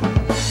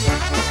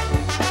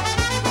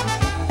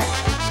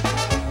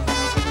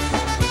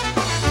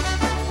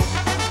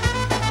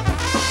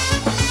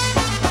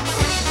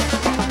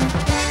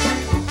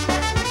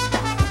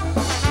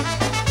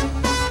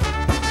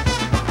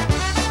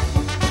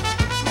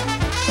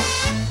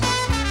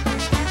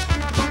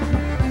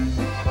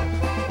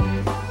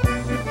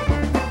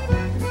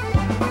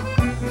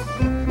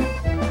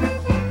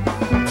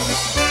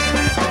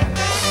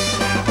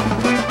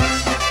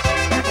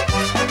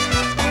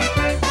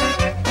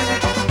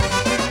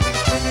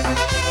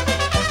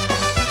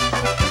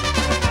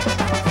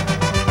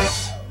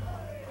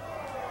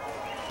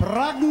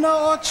 Pragna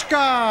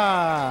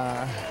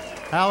Oczka.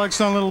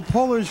 Alex on a little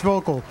Polish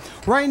vocal.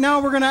 Right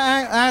now we're going to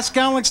ask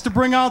Alex to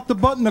bring out the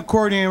button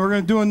accordion. We're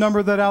going to do a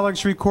number that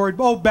Alex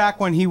recorded, back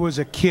when he was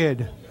a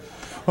kid.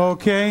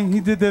 Okay,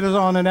 he did that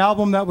on an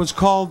album that was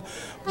called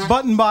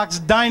Button Box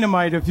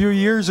Dynamite a few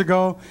years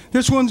ago.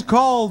 This one's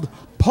called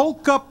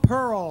Polka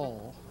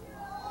Pearl.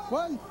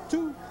 1,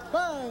 2,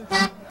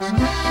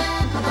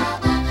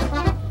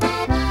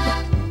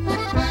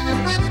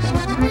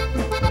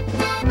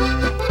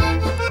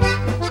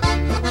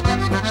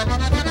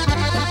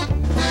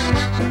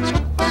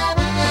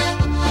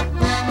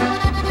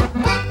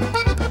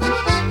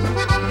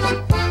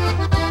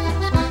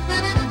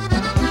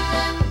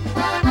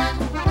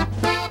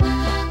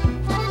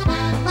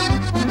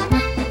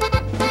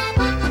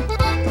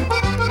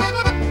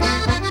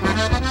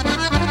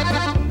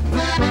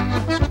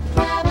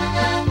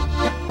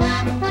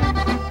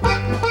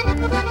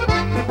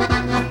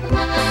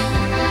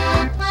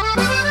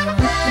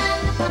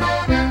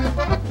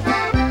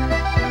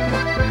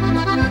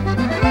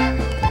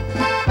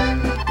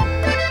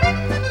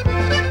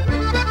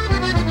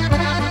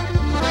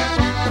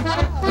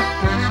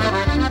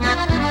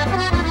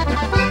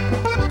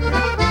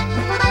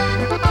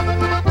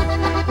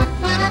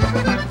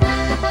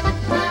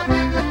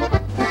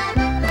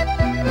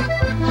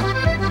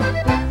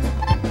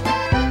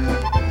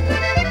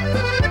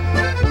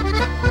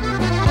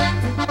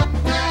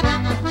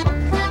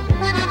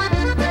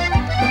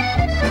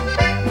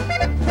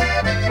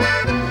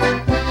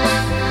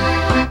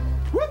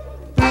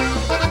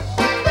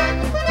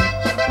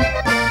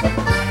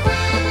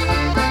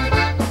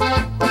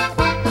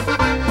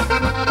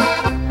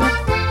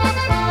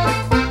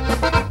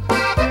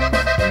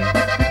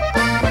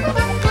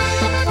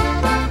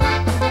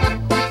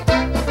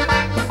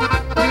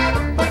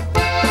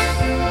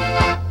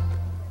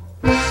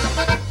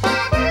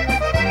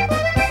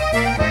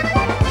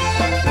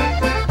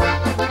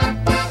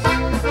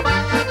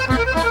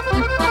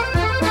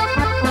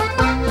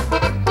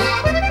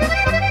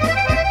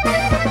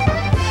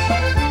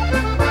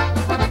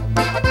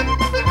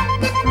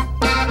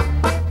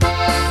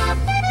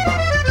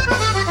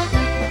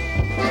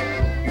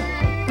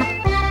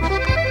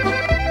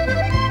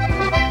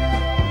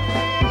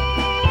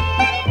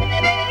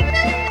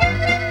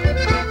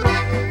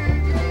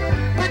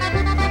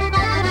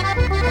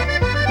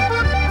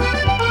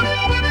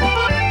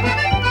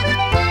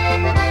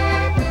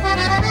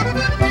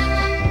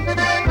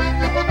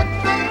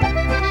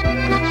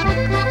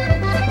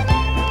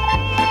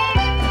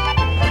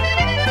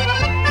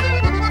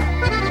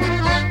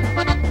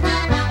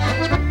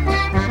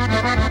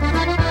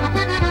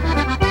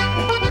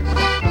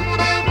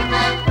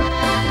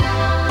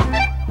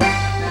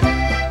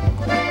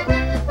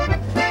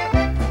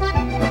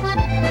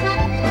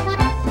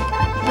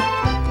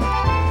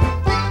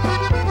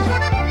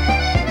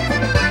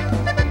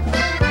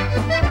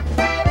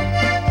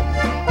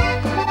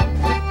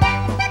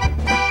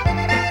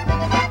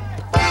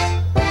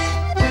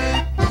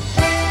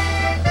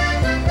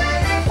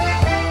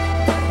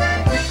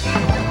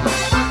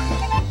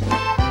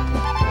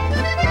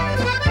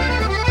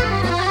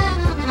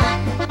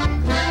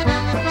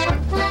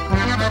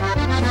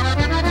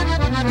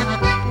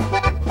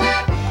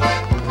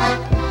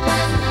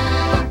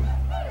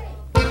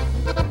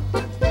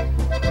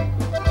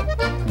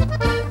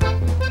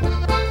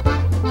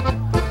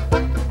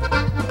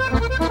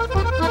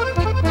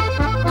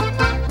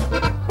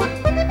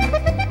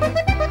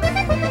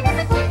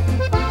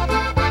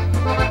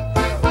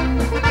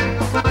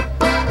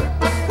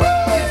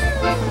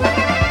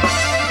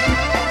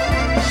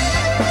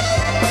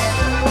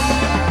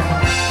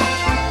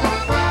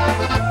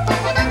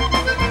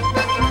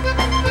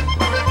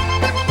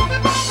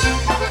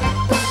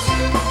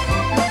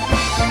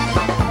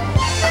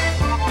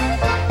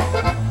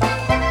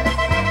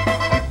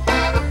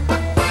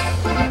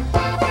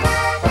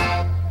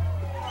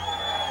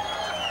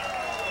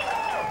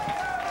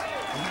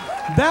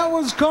 That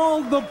was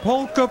called the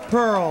Polka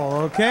Pearl,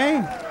 okay?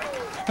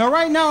 Now,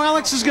 right now,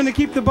 Alex is going to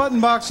keep the button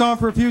box on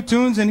for a few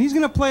tunes, and he's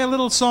going to play a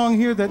little song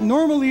here that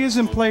normally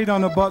isn't played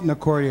on a button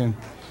accordion.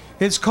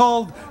 It's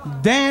called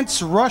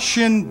Dance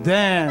Russian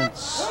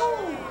Dance.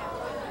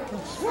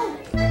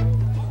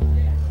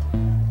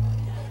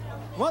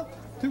 1,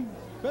 2,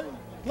 3,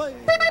 play.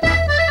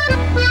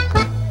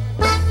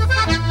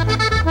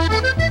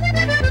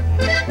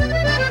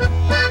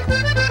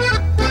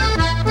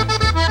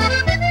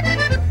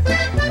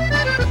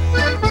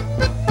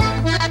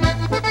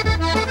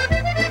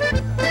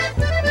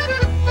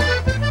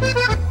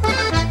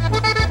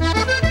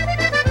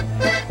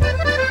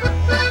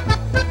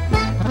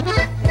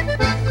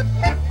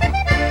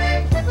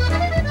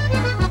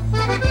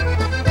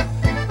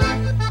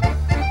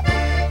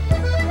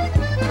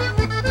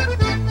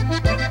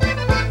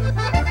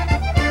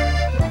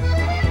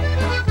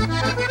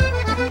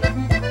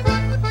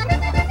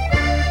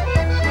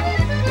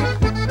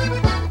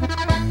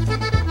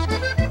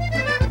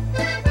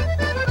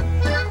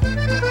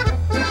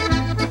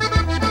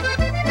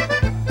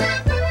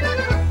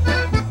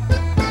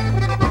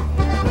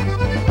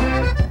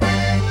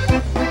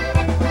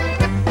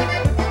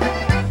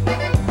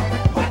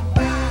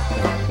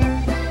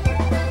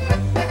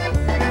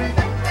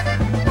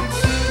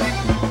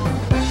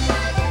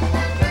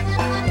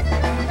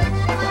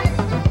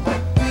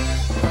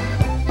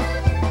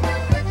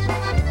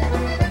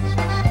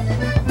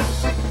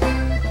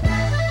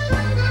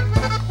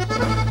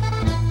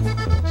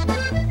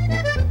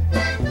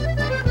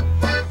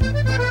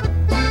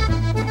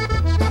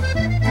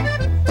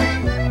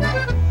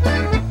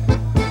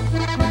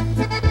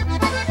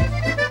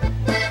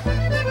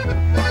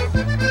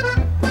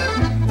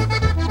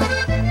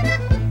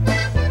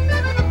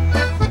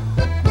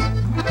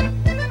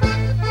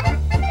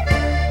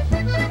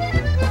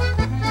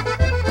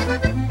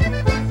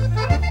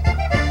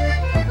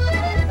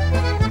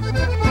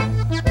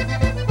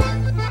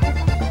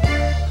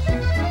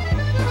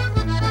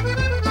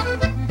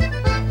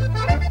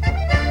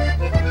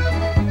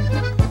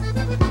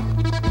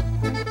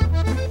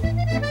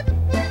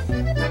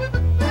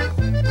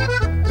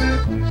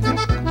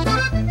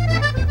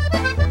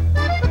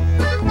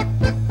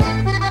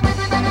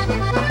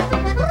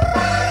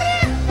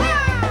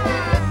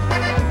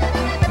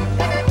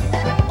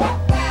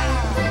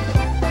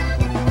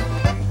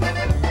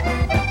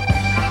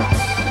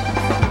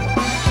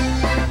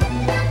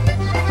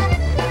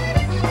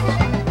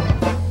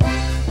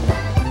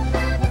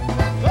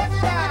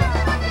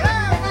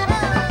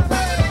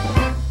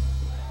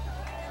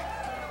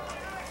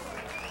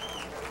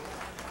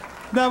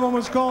 That one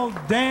was called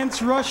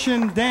Dance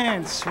Russian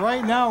Dance.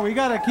 Right now, we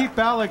got to keep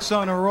Alex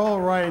on a roll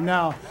right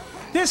now.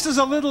 This is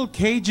a little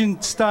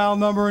Cajun style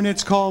number, and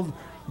it's called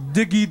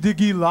Diggy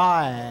Diggy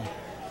Lie.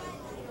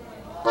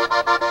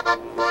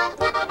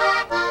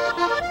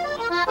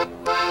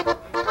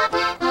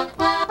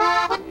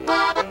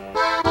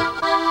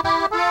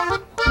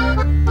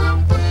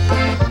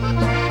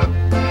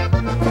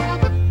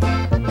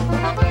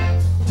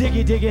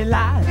 Diggy diggy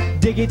lie,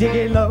 diggy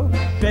diggy low.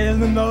 Better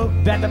than know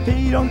that the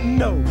feet don't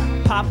know.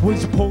 Pop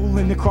was a pole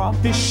in the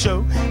crawfish show.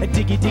 A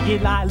diggy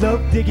diggy lie, love,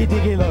 diggy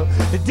diggy low.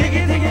 The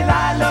diggy diggy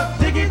lie, love,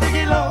 diggy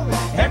diggy low.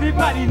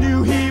 Everybody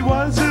knew he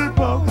was a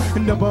beau,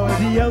 and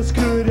nobody else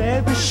could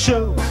ever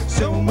show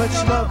so much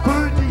love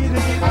for diggy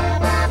diggy low.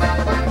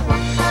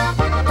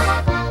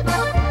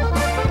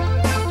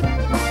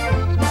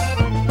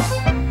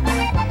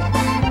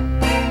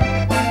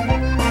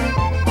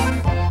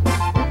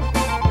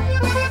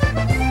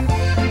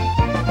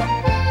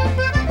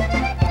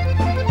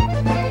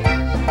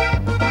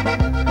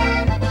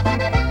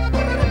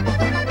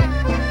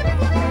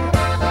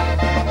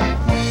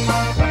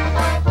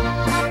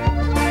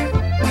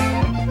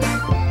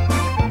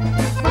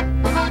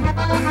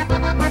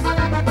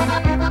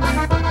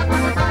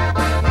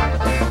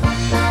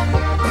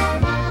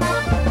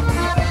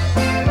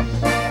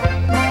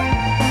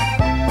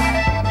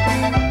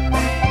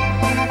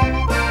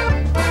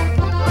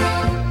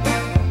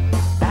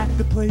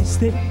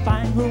 They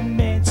find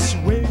romance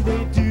where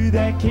they do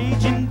that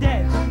Cajun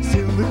dance.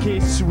 Still a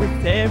kiss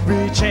with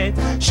every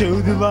chance, show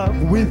the love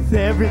with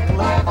every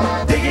glove.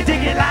 Diggy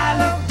diggy lie,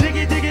 love,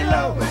 diggy diggy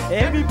low.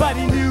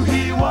 Everybody knew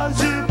he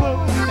was a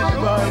beau,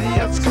 nobody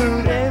else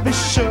could ever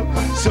show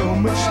so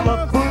much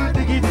love for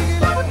diggy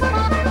diggy low.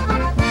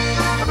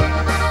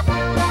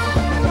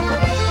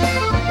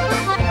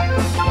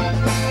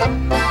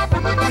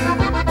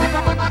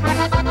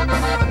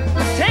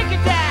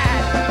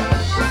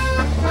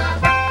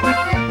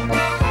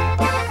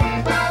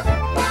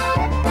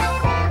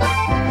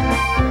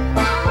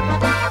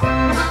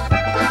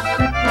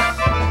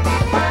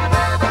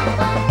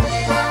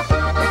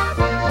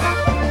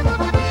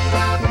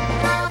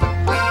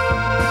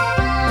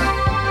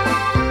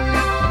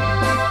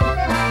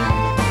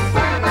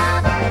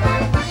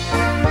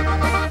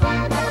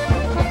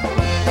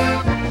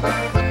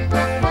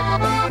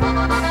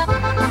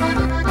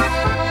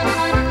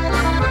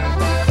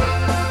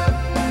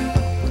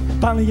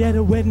 Finally at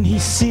a wedding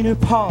he's seen her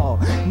paw.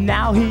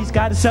 Now he's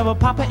got himself a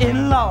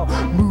papa-in-law.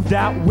 Moved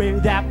out where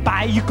that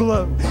bayou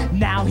glow.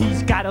 Now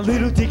he's got a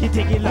little diggy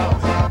diggy low.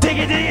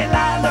 Diggy diggy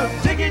lie low,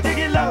 diggy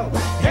diggy low.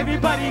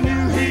 Everybody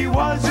knew he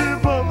was a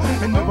beau,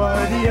 and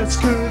nobody else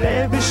could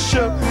ever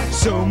show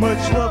so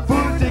much love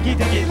for diggy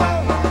diggy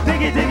low.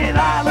 Diggy diggy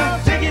lie low,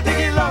 diggy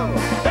diggy low.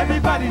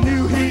 Everybody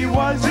knew he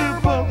was a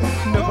beau,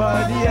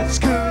 nobody else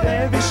could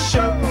ever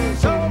show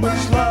so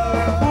much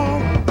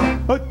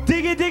love for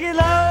diggy diggy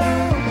low.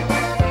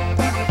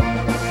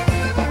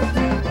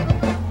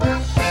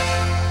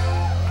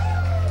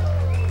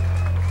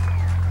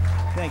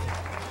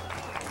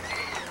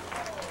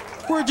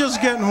 We're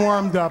just getting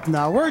warmed up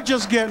now. We're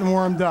just getting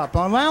warmed up.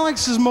 On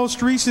Alex's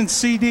most recent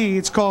CD,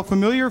 it's called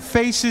Familiar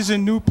Faces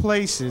in New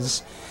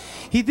Places.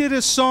 He did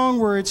a song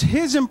where it's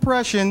his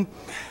impression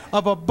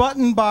of a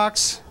button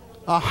box,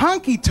 a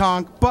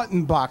honky-tonk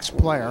button box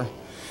player.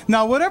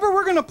 Now, whatever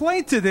we're going to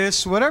play to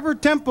this, whatever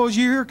tempos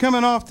you hear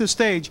coming off the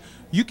stage,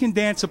 you can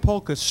dance a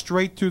polka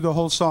straight through the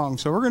whole song.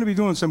 So we're going to be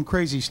doing some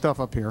crazy stuff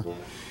up here,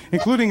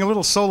 including a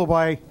little solo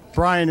by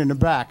Brian in the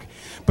back.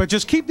 But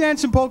just keep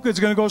dancing polka. It's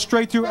going to go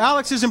straight through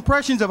Alex's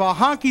impressions of a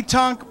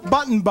honky-tonk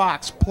button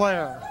box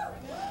player.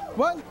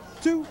 1,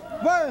 2,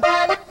 1.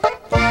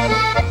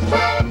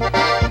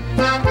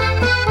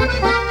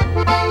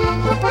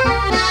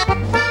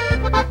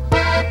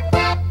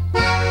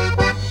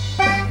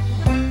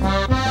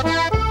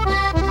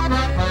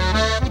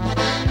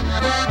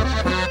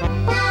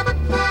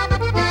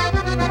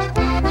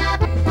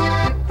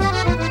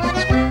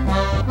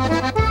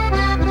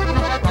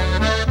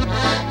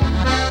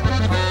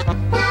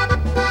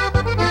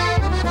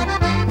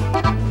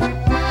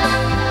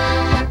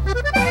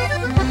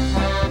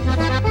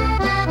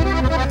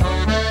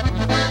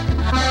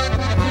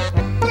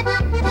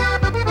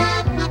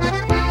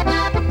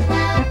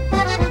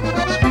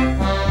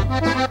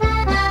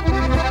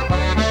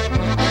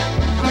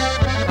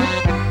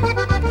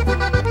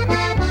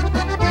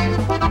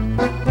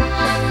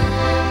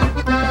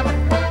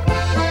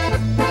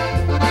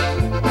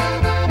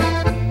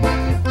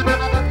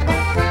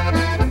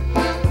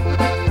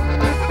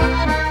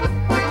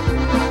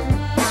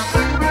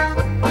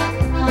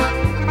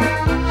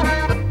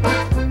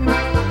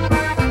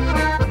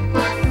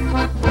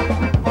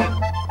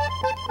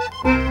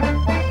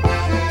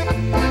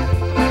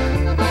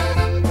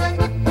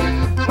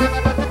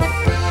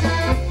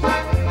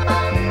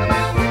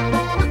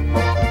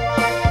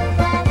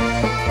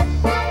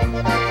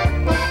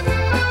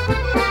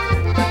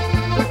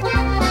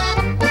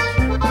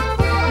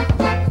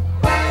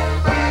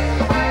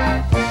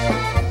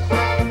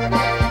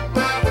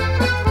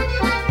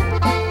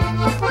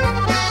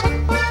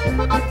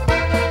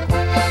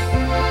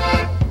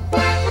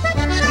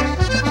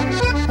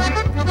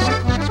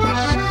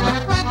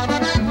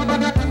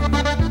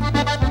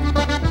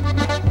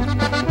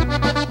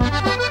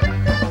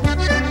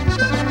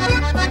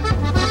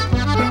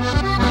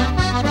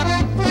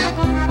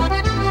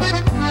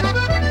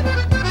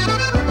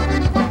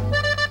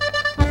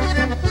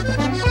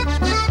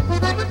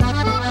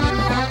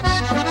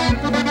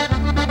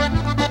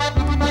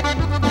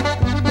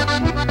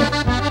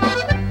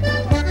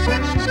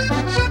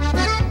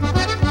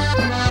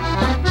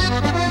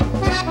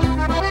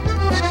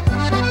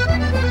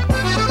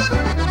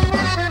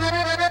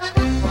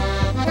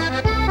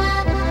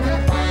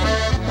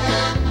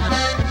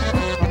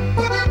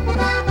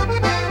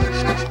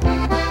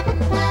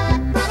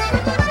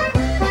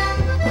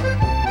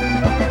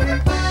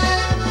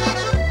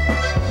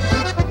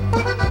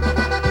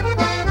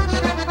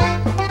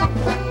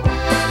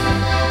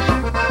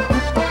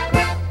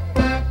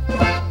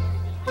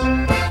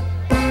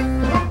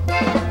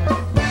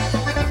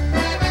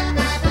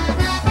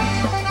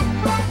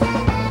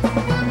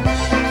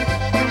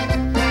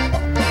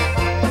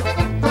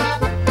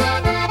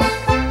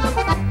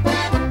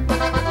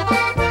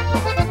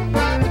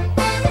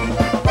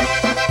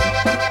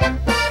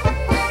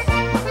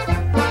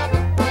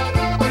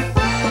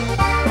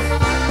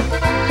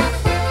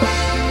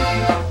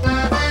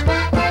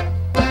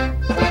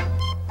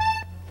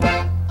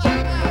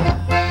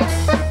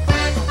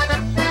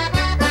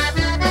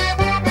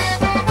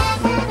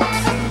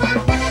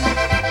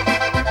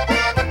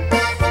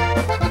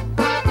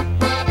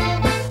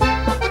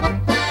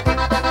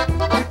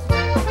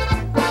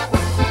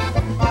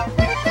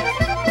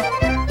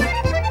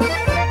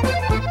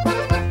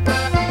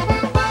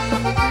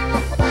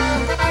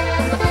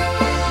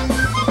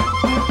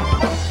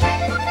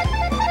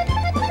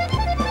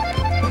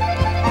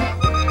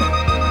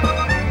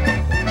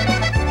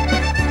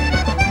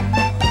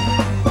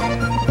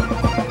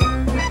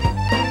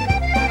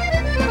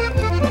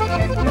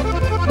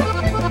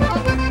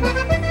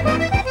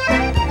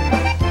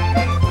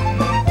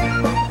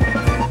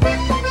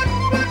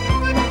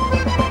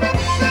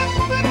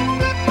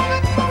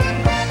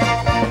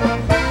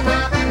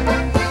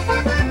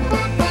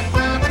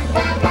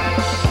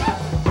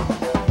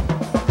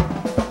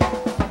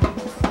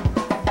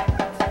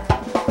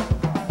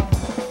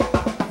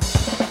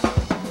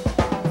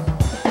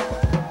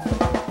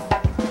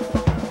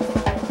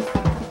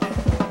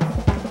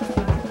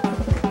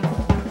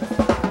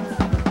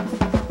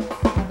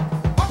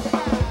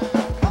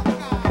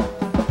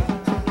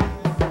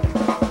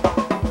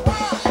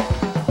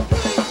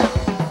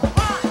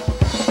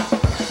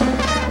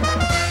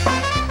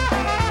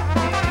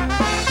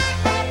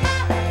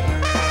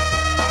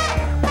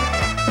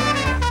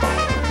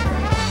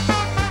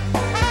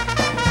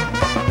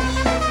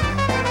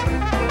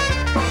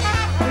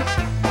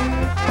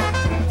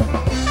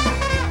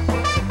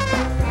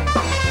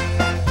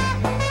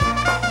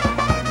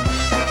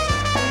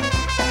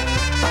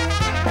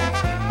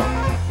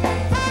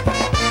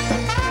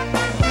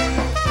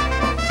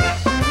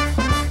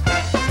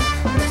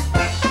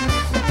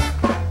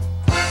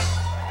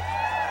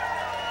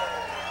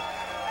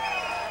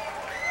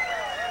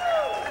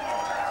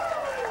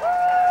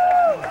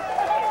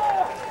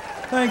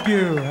 Thank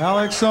you.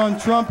 Alex on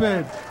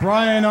trumpet,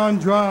 Brian on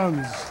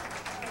drums.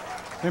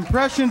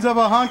 Impressions of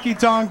a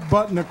honky-tonk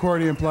button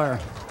accordion player.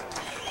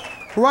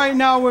 Right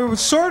now, we were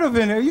sort of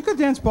in, you could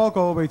dance polka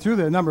all the way through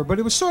that number, but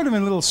it was sort of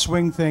in a little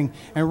swing thing.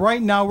 And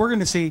right now, we're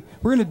going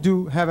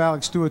to have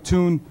Alex do a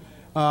tune.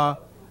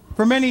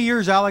 For many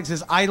years, Alex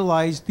has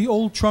idolized the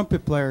old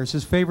trumpet players.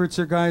 His favorites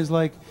are guys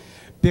like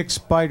Dick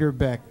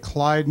Spiderbeck,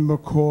 Clyde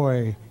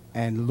McCoy,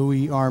 and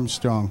Louis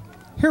Armstrong.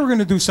 Here we're going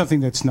to do something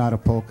that's not a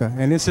polka,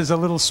 and this is a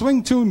little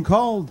swing tune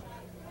called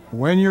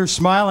When You're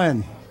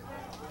Smiling.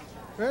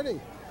 Ready?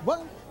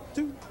 1,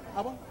 2,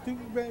 I want to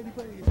ready,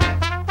 play.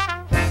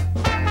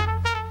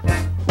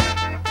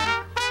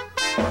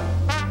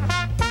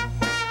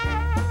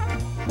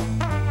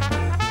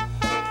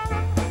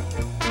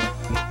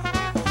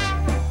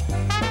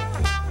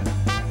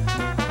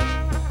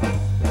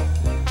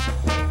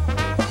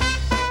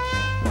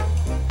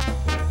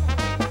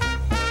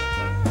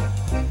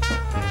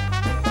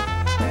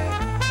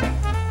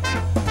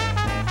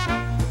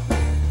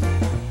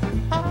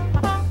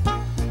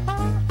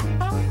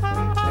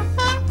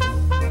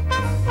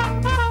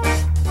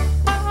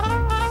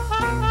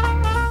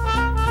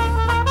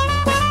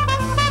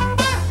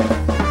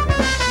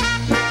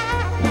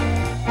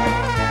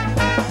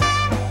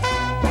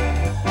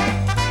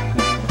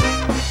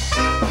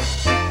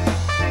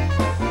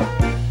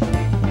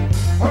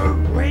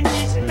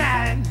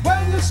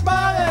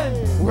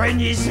 When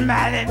you're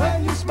smiling,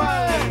 When you're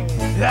smiling,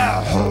 the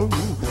whole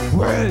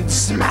world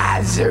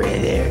smiles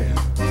with you.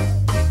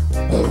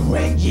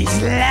 When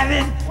he's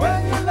laughing,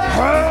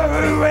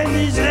 oh, when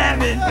he's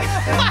laughing,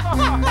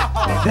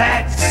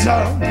 that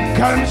sun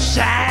comes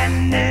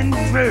shining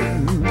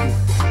through.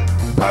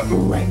 But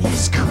when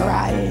he's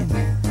crying,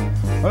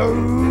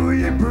 oh,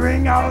 you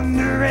bring on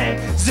the rain.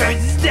 So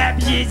stop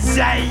your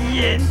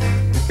sighing,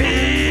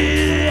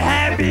 be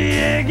happy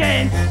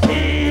again,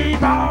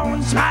 keep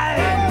on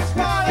smiling.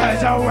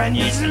 Cause when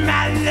you're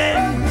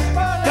smiling,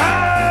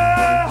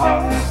 the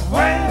whole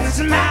world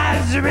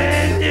smiles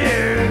with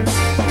you.